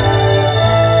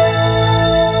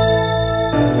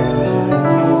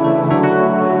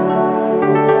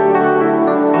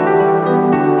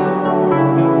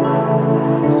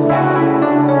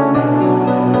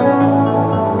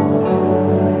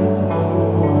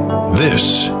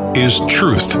 This is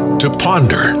Truth to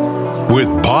Ponder with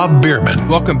Bob Bierman.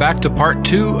 Welcome back to part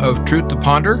 2 of Truth to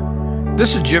Ponder.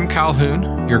 This is Jim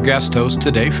Calhoun, your guest host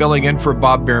today, filling in for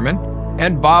Bob Bierman.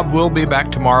 And Bob will be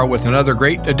back tomorrow with another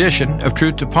great edition of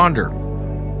Truth to Ponder.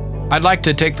 I'd like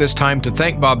to take this time to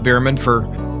thank Bob Bierman for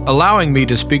allowing me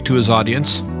to speak to his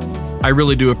audience. I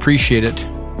really do appreciate it.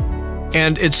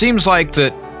 And it seems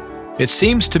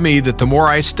to me that the more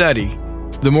I study,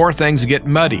 the more things get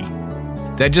muddy.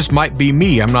 That just might be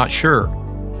me, I'm not sure.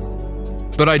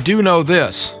 But I do know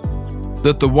this,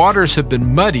 that the waters have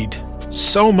been muddied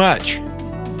so much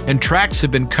and tracks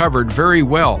have been covered very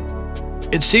well.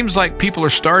 It seems like people are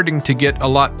starting to get a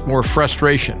lot more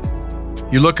frustration.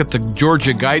 You look at the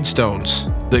Georgia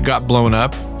Guidestones that got blown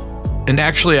up, and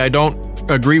actually I don't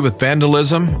agree with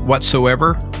vandalism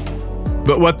whatsoever,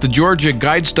 but what the Georgia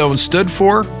Guidestones stood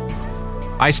for,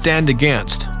 I stand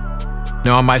against.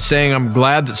 Now, am I saying I'm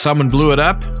glad that someone blew it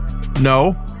up?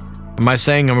 No. Am I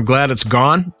saying I'm glad it's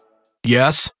gone?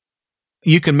 Yes.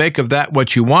 You can make of that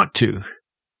what you want to.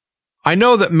 I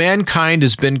know that mankind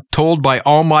has been told by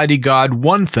Almighty God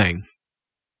one thing,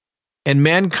 and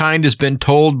mankind has been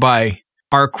told by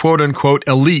our quote-unquote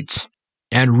elites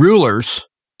and rulers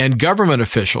and government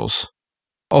officials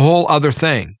a whole other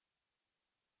thing.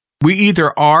 We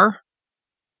either are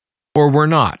or we're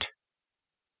not.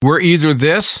 We're either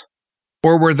this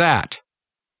or we're that.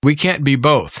 We can't be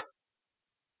both.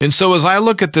 And so as I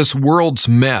look at this world's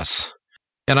mess,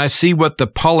 and I see what the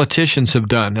politicians have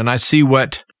done, and I see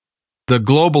what the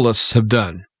globalists have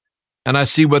done, and I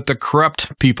see what the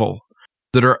corrupt people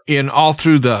that are in all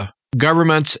through the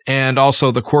governments and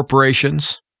also the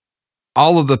corporations,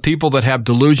 all of the people that have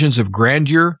delusions of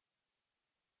grandeur,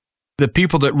 the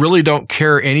people that really don't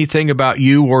care anything about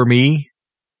you or me,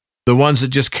 the ones that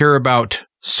just care about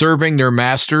serving their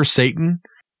master, Satan,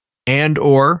 and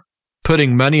or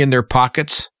putting money in their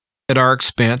pockets at our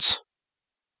expense.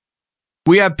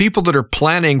 We have people that are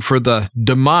planning for the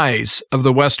demise of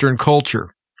the Western culture.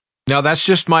 Now, that's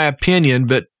just my opinion,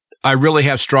 but I really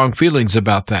have strong feelings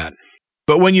about that.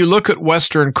 But when you look at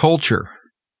Western culture,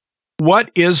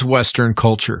 what is Western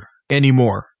culture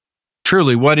anymore?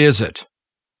 Truly, what is it?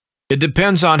 It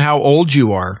depends on how old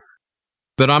you are,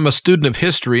 but I'm a student of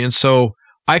history, and so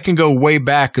I can go way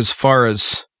back as far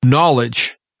as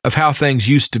knowledge of how things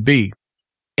used to be.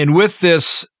 And with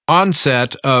this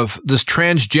onset of this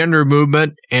transgender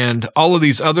movement and all of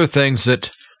these other things that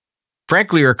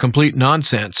frankly are complete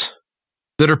nonsense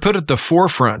that are put at the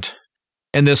forefront,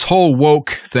 and this whole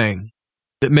woke thing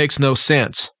that makes no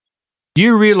sense. Do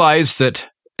you realize that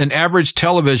an average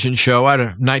television show out of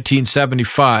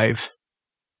 1975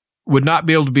 would not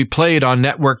be able to be played on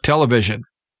network television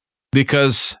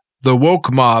because the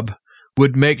woke mob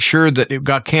would make sure that it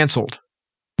got canceled?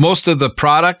 Most of the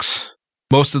products,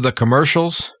 most of the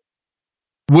commercials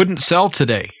wouldn't sell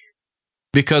today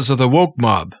because of the woke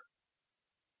mob.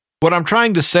 What I'm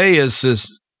trying to say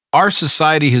is our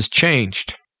society has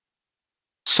changed.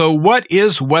 So what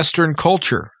is Western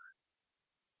culture?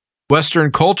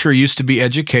 Western culture used to be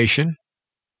education,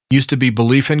 used to be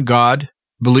belief in God,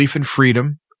 belief in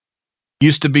freedom,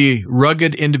 used to be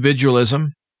rugged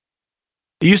individualism.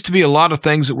 It used to be a lot of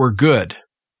things that were good.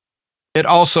 It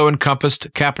also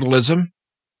encompassed capitalism,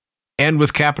 and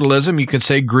with capitalism you can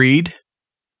say greed.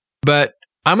 But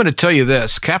I'm going to tell you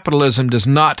this, capitalism does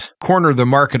not corner the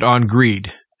market on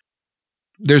greed.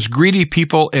 There's greedy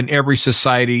people in every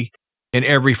society, in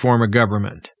every form of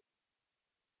government.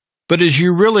 But as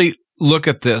you really look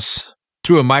at this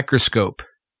through a microscope,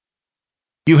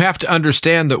 you have to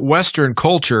understand that Western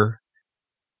culture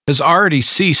has already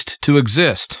ceased to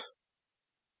exist.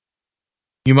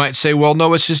 You might say, well,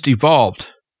 no, it's just evolved.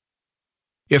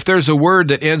 If there's a word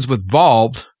that ends with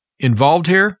involved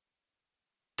here,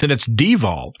 then it's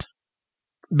devolved.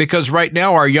 Because right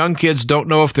now our young kids don't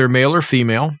know if they're male or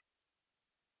female.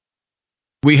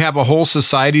 We have a whole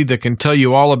society that can tell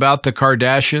you all about the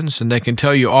Kardashians, and they can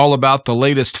tell you all about the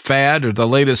latest fad or the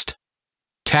latest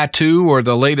tattoo or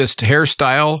the latest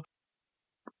hairstyle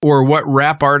or what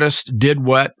rap artist did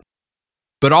what.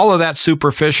 But all of that's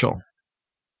superficial.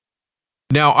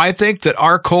 Now, I think that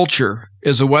our culture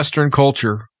as a Western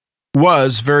culture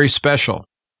was very special.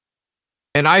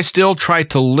 And I still try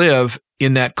to live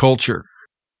in that culture.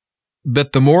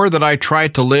 But the more that I try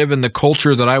to live in the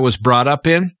culture that I was brought up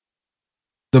in,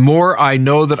 the more I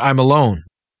know that I'm alone.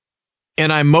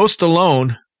 And I'm most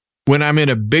alone when I'm in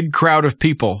a big crowd of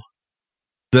people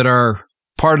that are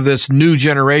part of this new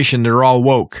generation that are all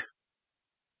woke.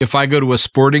 If I go to a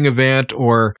sporting event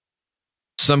or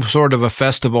some sort of a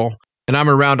festival and I'm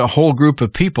around a whole group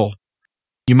of people,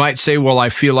 you might say, well, I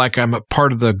feel like I'm a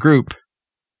part of the group.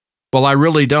 Well, I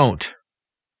really don't.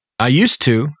 I used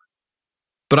to,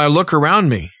 but I look around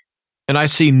me and I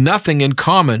see nothing in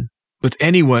common with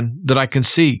anyone that I can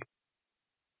see.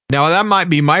 Now, that might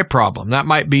be my problem. That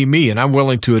might be me, and I'm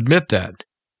willing to admit that.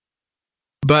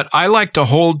 But I like to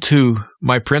hold to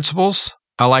my principles.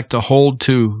 I like to hold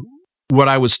to what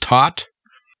I was taught.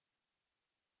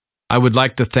 I would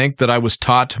like to think that I was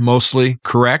taught mostly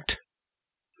correct.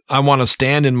 I want to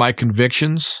stand in my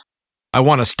convictions. I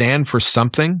want to stand for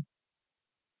something.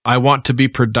 I want to be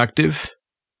productive.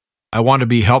 I want to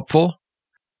be helpful.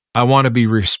 I want to be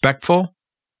respectful.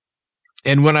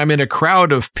 And when I'm in a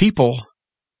crowd of people,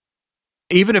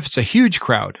 even if it's a huge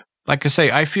crowd, like I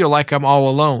say, I feel like I'm all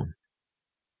alone.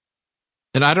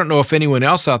 And I don't know if anyone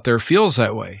else out there feels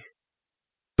that way.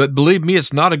 But believe me,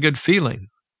 it's not a good feeling.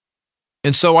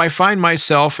 And so I find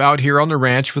myself out here on the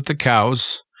ranch with the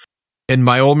cows and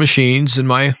my old machines and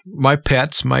my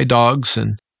pets, my dogs,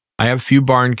 and I have a few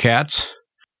barn cats.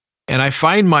 And I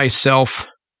find myself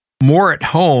more at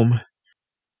home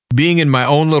being in my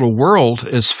own little world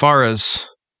as far as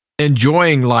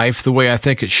enjoying life the way I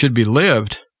think it should be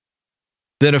lived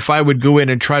than if I would go in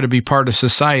and try to be part of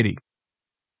society.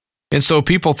 And so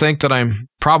people think that I'm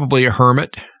probably a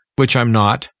hermit, which I'm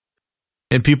not.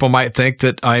 And people might think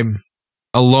that I'm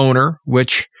a loner,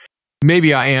 which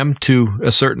maybe I am to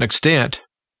a certain extent.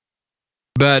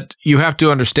 But you have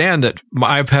to understand that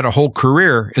I've had a whole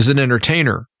career as an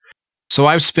entertainer. So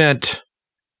I've spent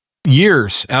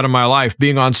years out of my life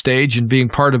being on stage and being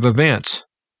part of events.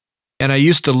 And I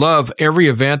used to love every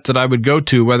event that I would go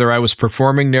to, whether I was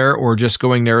performing there or just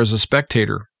going there as a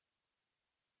spectator.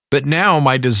 But now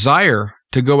my desire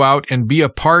to go out and be a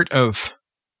part of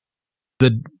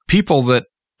the people that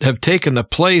have taken the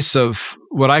place of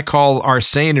what I call our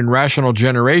sane and rational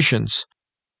generations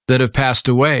that have passed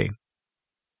away.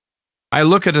 I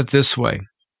look at it this way.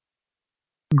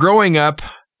 Growing up,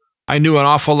 I knew an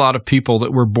awful lot of people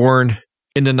that were born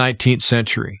in the 19th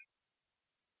century.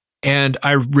 And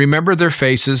I remember their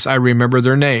faces, I remember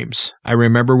their names, I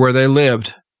remember where they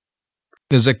lived.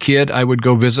 As a kid, I would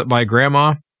go visit my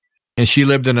grandma, and she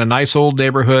lived in a nice old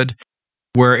neighborhood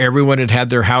where everyone had had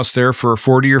their house there for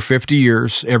 40 or 50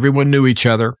 years. Everyone knew each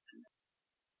other.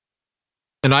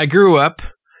 And I grew up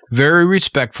very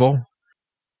respectful,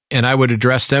 and I would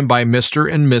address them by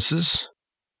Mr. and Mrs.,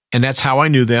 and that's how I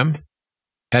knew them.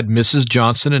 Had Mrs.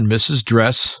 Johnson and Mrs.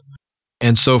 Dress,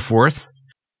 and so forth.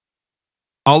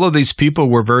 All of these people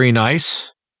were very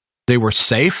nice. They were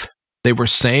safe. They were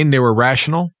sane. They were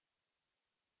rational.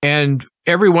 And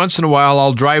every once in a while,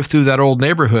 I'll drive through that old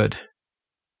neighborhood.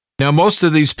 Now, most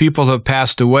of these people have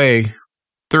passed away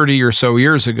 30 or so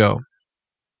years ago.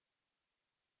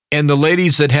 And the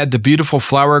ladies that had the beautiful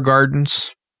flower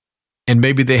gardens, and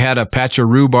maybe they had a patch of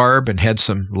rhubarb and had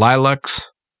some lilacs,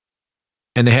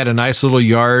 and they had a nice little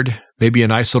yard, maybe a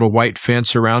nice little white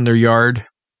fence around their yard.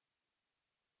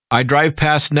 I drive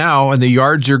past now, and the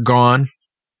yards are gone.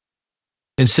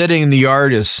 And sitting in the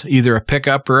yard is either a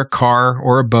pickup or a car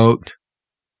or a boat.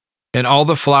 And all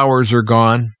the flowers are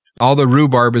gone. All the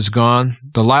rhubarb is gone.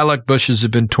 The lilac bushes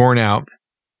have been torn out.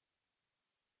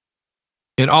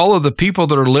 And all of the people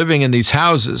that are living in these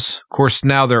houses, of course,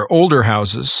 now they're older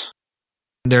houses.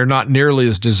 They're not nearly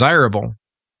as desirable.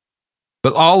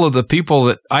 But all of the people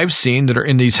that I've seen that are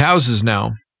in these houses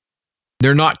now,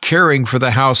 they're not caring for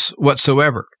the house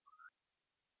whatsoever.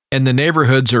 And the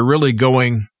neighborhoods are really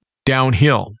going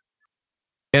downhill.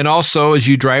 And also, as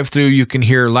you drive through, you can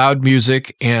hear loud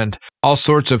music and all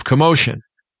sorts of commotion.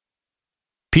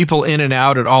 People in and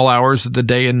out at all hours of the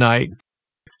day and night.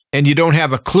 And you don't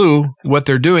have a clue what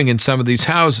they're doing in some of these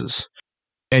houses.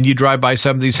 And you drive by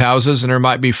some of these houses, and there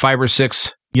might be 5 or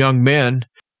 6 young men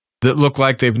that look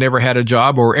like they've never had a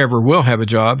job or ever will have a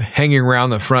job, hanging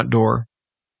around the front door.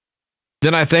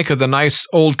 Then I think of the nice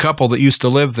old couple that used to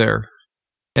live there,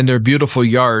 and their beautiful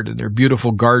yard, and their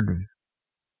beautiful garden,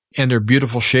 and their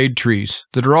beautiful shade trees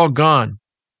that are all gone.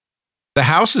 The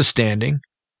house is standing,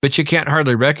 but you can't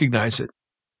hardly recognize it.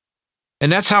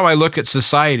 And that's how I look at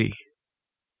society.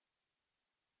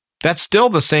 That's still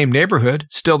the same neighborhood,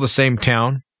 still the same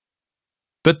town,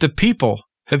 but the people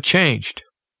have changed.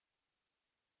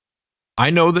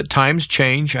 I know that times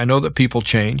change, I know that people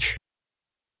change,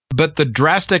 but the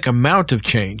drastic amount of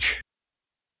change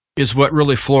is what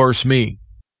really floors me.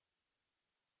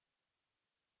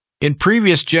 In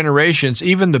previous generations,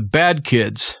 even the bad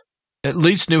kids at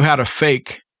least knew how to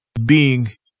fake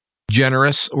being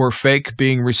generous or fake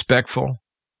being respectful.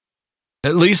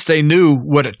 At least they knew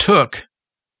what it took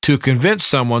to convince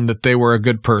someone that they were a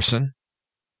good person.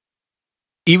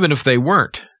 Even if they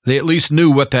weren't, they at least knew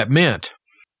what that meant.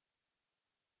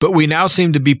 But we now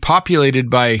seem to be populated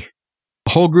by a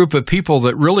whole group of people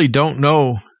that really don't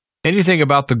know anything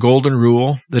about the golden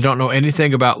rule. They don't know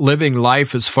anything about living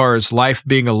life as far as life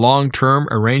being a long-term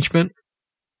arrangement.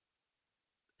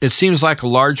 It seems like a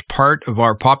large part of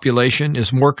our population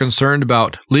is more concerned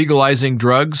about legalizing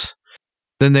drugs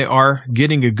than they are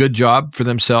getting a good job for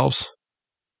themselves.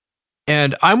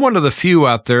 And I'm one of the few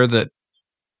out there that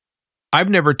I've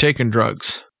never taken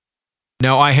drugs.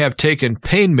 Now, I have taken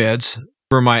pain meds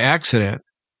for my accident,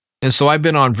 and so I've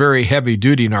been on very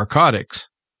heavy-duty narcotics.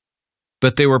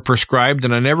 But they were prescribed,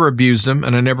 and I never abused them,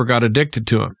 and I never got addicted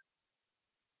to them.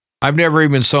 I've never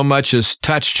even so much as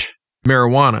touched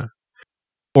marijuana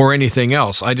or anything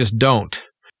else. I just don't.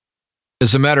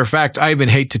 As a matter of fact, I even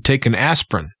hate to take an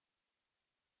aspirin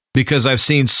because I've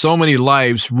seen so many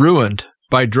lives ruined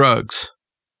by drugs.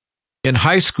 In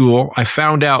high school, I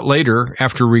found out later,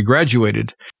 after we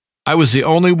graduated, I was the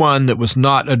only one that was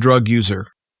not a drug user.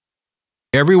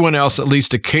 Everyone else at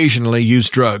least occasionally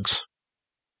used drugs.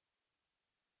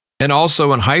 And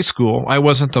also in high school, I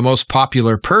wasn't the most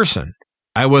popular person.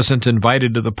 I wasn't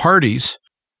invited to the parties.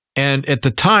 And at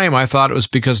the time, I thought it was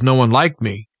because no one liked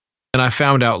me. And I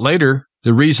found out later,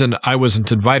 the reason I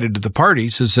wasn't invited to the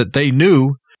parties is that they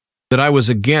knew that I was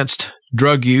against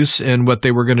drug use and what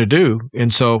they were going to do.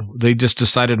 And so they just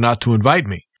decided not to invite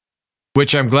me,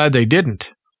 which I'm glad they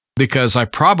didn't, because I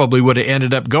probably would have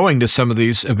ended up going to some of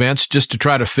these events just to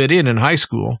try to fit in high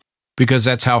school, because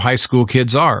that's how high school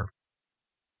kids are.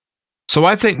 So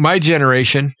I think my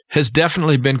generation has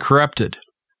definitely been corrupted.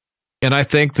 And I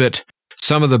think that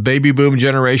some of the baby boom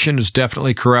generation is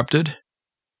definitely corrupted,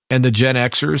 and the Gen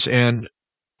Xers and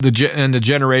the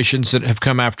generations that have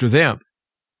come after them.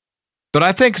 But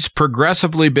I think it's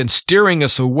progressively been steering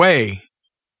us away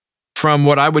from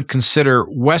what I would consider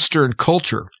Western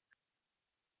culture.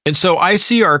 And so I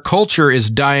see our culture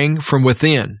is dying from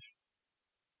within.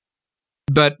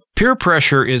 But peer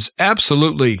pressure is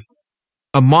absolutely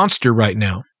a monster right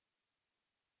now.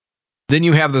 Then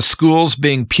you have the schools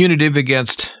being punitive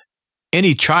against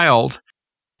any child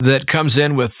that comes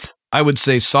in with, I would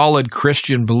say, solid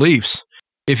Christian beliefs.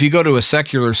 If you go to a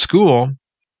secular school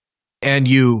and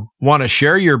you want to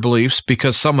share your beliefs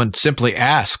because someone simply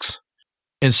asks,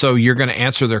 and so you're going to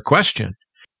answer their question,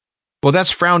 well,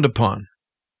 that's frowned upon.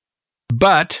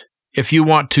 But if you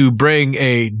want to bring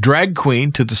a drag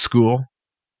queen to the school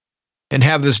and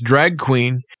have this drag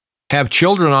queen have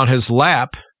children on his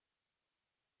lap,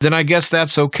 then I guess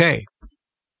that's okay.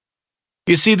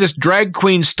 You see, this drag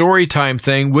queen story time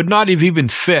thing would not have even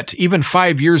fit even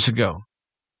 5 years ago.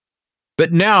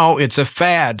 But now it's a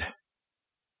fad.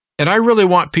 And I really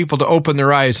want people to open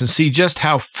their eyes and see just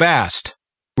how fast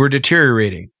we're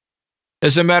deteriorating.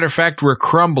 As a matter of fact, we're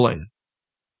crumbling.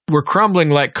 We're crumbling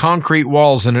like concrete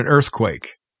walls in an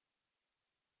earthquake.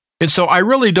 And so I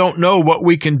really don't know what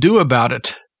we can do about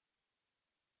it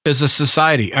as a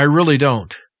society. I really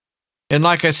don't. And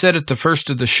like I said at the first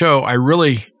of the show, I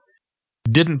really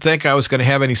didn't think I was going to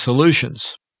have any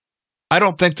solutions. I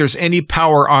don't think there's any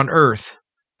power on earth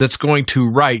that's going to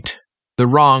right the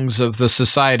wrongs of the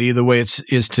society the way it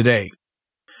is today.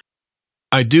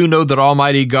 I do know that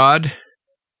Almighty God,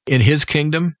 in His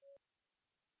kingdom,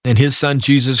 and His Son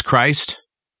Jesus Christ,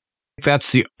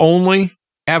 that's the only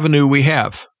avenue we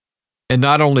have. And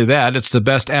not only that, it's the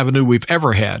best avenue we've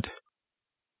ever had.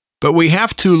 But we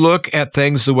have to look at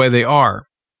things the way they are.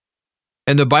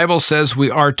 And the Bible says we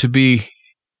are to be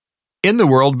in the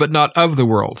world, but not of the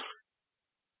world.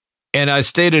 And I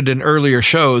stated in earlier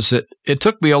shows that it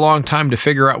took me a long time to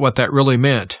figure out what that really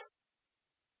meant.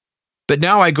 But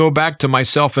now I go back to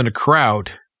myself in a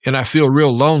crowd, and I feel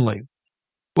real lonely.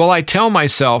 Well, I tell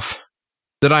myself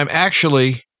that I'm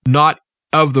actually not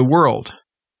of the world.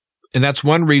 And that's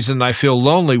one reason I feel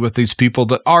lonely with these people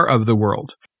that are of the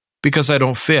world, because I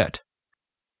don't fit.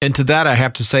 And to that I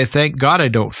have to say, thank God I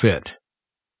don't fit.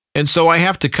 And so I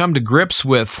have to come to grips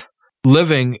with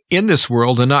living in this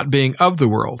world and not being of the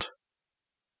world.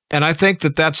 And I think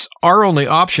that that's our only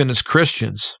option as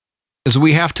Christians, is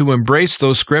we have to embrace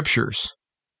those scriptures.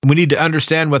 We need to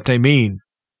understand what they mean.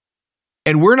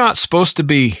 And we're not supposed to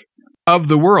be of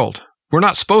the world. We're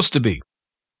not supposed to be.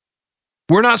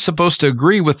 We're not supposed to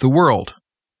agree with the world.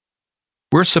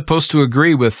 We're supposed to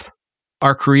agree with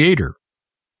our Creator.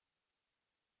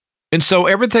 And so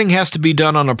everything has to be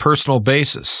done on a personal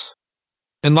basis.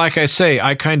 And like I say,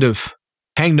 I kind of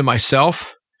hang to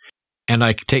myself, and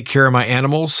I take care of my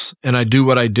animals, and I do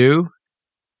what I do,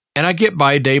 and I get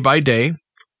by day.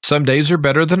 Some days are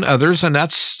better than others, and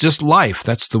that's just life.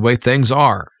 That's the way things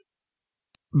are.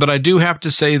 But I do have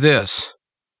to say this.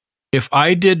 If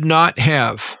I did not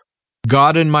have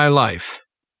God in my life,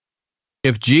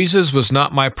 if Jesus was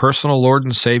not my personal Lord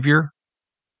and Savior,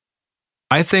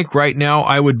 I think right now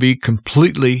I would be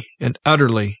completely and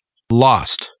utterly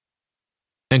lost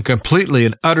and completely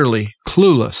and utterly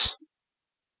clueless.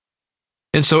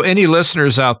 And so any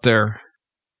listeners out there,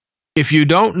 if you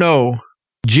don't know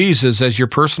Jesus as your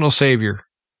personal Savior,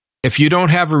 if you don't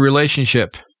have a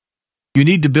relationship, you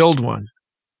need to build one.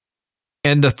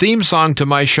 And the theme song to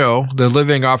my show, the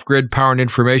Living Off-Grid Power and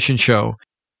Information Show,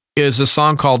 is a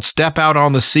song called Step Out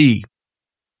on the Sea.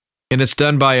 And it's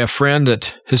done by a friend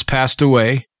that has passed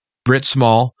away, Britt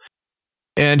Small.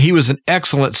 And he was an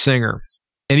excellent singer.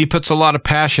 And he puts a lot of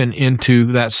passion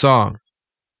into that song.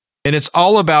 And it's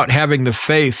all about having the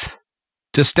faith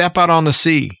to step out on the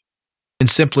sea and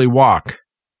simply walk.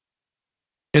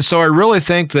 And so I really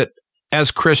think that as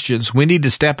Christians, we need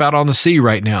to step out on the sea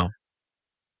right now,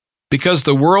 because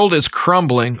the world is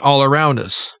crumbling all around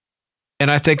us.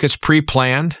 And I think it's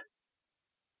pre-planned.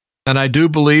 And I do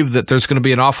believe that there's going to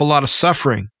be an awful lot of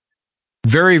suffering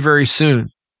very, very soon.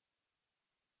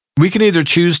 We can either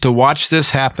choose to watch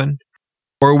this happen,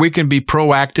 or we can be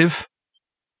proactive.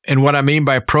 And what I mean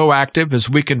by proactive is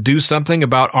we can do something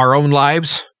about our own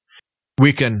lives.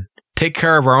 We can take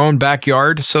care of our own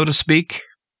backyard, so to speak.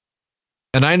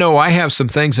 And I know I have some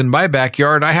things in my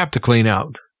backyard I have to clean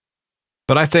out.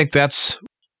 But I think that's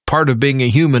part of being a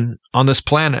human on this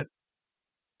planet.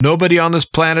 Nobody on this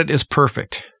planet is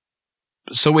perfect.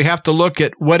 So we have to look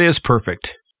at what is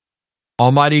perfect.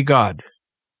 Almighty God.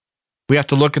 We have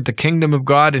to look at the kingdom of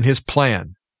God and His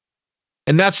plan.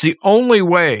 And that's the only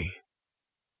way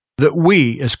that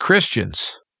we as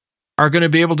Christians are going to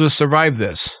be able to survive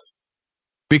this.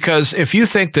 Because if you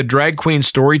think the drag queen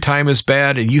story time is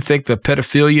bad and you think the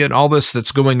pedophilia and all this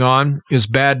that's going on is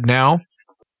bad now,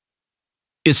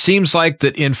 it seems like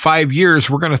that in 5 years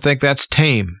we're going to think that's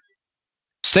tame.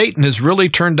 Satan has really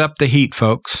turned up the heat,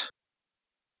 folks.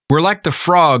 We're like the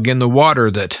frog in the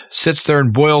water that sits there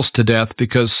and boils to death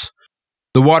because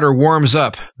the water warms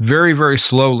up very, very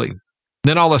slowly.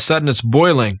 Then all of a sudden it's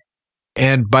boiling,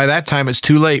 and by that time it's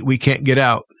too late. We can't get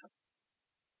out.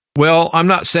 Well, I'm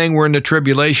not saying we're in the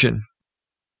tribulation,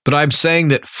 but I'm saying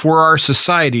that for our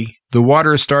society, the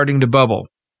water is starting to bubble.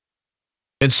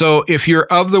 And so if you're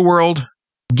of the world,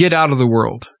 get out of the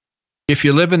world. If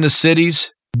you live in the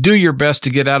cities, do your best to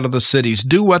get out of the cities.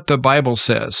 Do what the Bible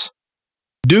says.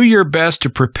 Do your best to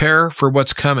prepare for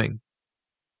what's coming.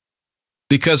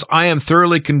 Because I am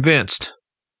thoroughly convinced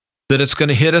that it's going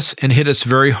to hit us and hit us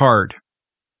very hard.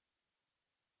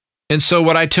 And so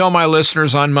what I tell my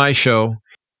listeners on my show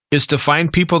is to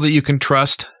find people that you can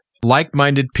trust,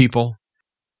 like-minded people,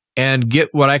 and get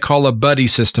what I call a buddy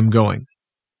system going.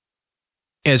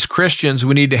 As Christians,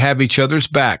 we need to have each other's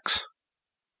backs.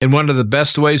 And one of the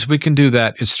best ways we can do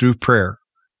that is through prayer.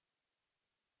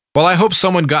 Well, I hope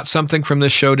someone got something from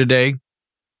this show today.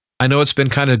 I know it's been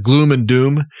kind of gloom and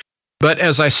doom, but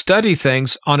as I study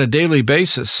things on a daily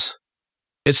basis,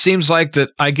 it seems like that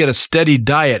I get a steady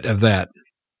diet of that.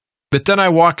 But then I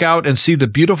walk out and see the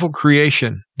beautiful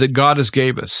creation that God has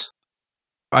gave us.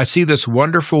 I see this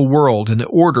wonderful world and the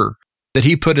order that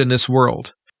He put in this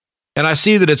world. And I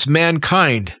see that it's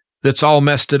mankind that's all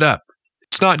messed it up.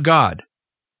 It's not God.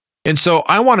 And so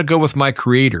I want to go with my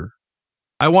Creator.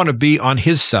 I want to be on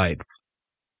His side.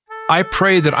 I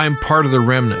pray that I'm part of the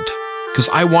remnant because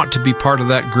I want to be part of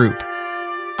that group.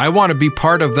 I want to be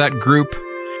part of that group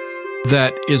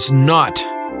that is not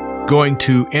going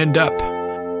to end up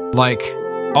like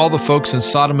all the folks in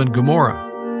Sodom and Gomorrah.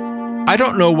 I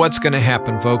don't know what's going to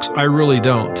happen, folks. I really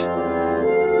don't.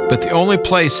 But the only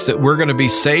place that we're going to be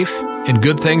safe and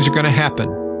good things are going to happen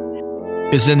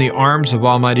is in the arms of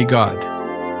Almighty God.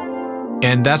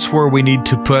 And that's where we need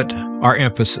to put our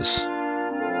emphasis.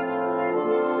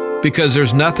 Because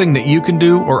there's nothing that you can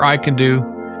do or I can do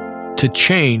to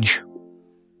change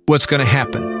what's going to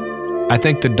happen. I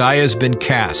think the die has been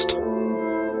cast.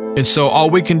 And so all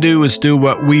we can do is do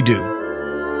what we do.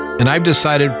 And I've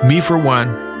decided, me for one,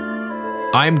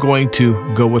 I'm going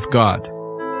to go with God.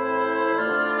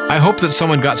 I hope that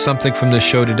someone got something from this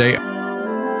show today,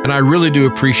 and I really do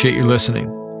appreciate you listening.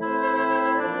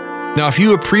 Now, if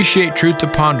you appreciate Truth to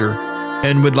Ponder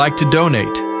and would like to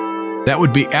donate, that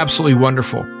would be absolutely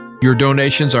wonderful. Your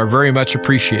donations are very much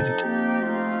appreciated.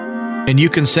 And you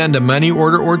can send a money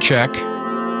order or check,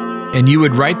 and you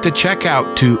would write the check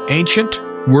out to Ancient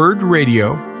Word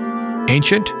Radio,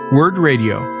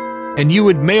 and you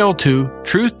would mail to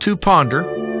Truth to Ponder,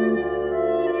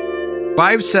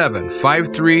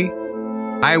 5753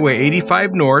 Highway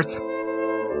 85 North,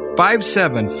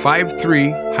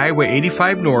 5753 Highway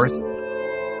 85 North,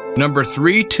 number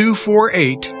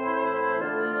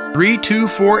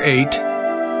 3248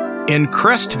 in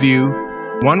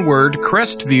Crestview, one word,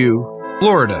 Crestview,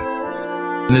 Florida.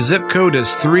 And the zip code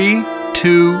is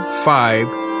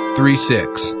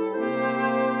 32536.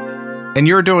 And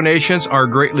your donations are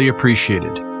greatly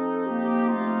appreciated.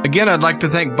 Again, I'd like to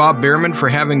thank Bob Bierman for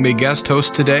having me guest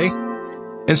host today.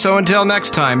 And so until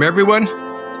next time, everyone,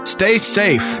 stay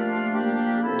safe,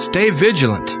 stay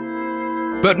vigilant,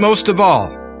 but most of all,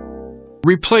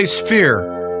 replace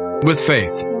fear with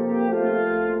faith.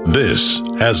 This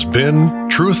has been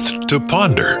Truth to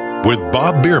Ponder with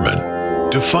Bob Bierman.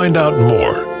 To find out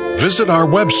more, visit our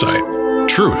website,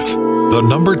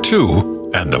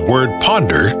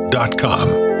 truth2ponder.com.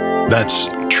 That's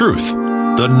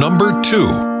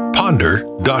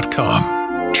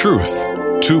truth2ponder.com. Truth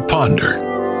to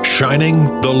Ponder,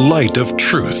 shining the light of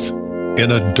truth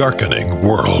in a darkening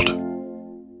world.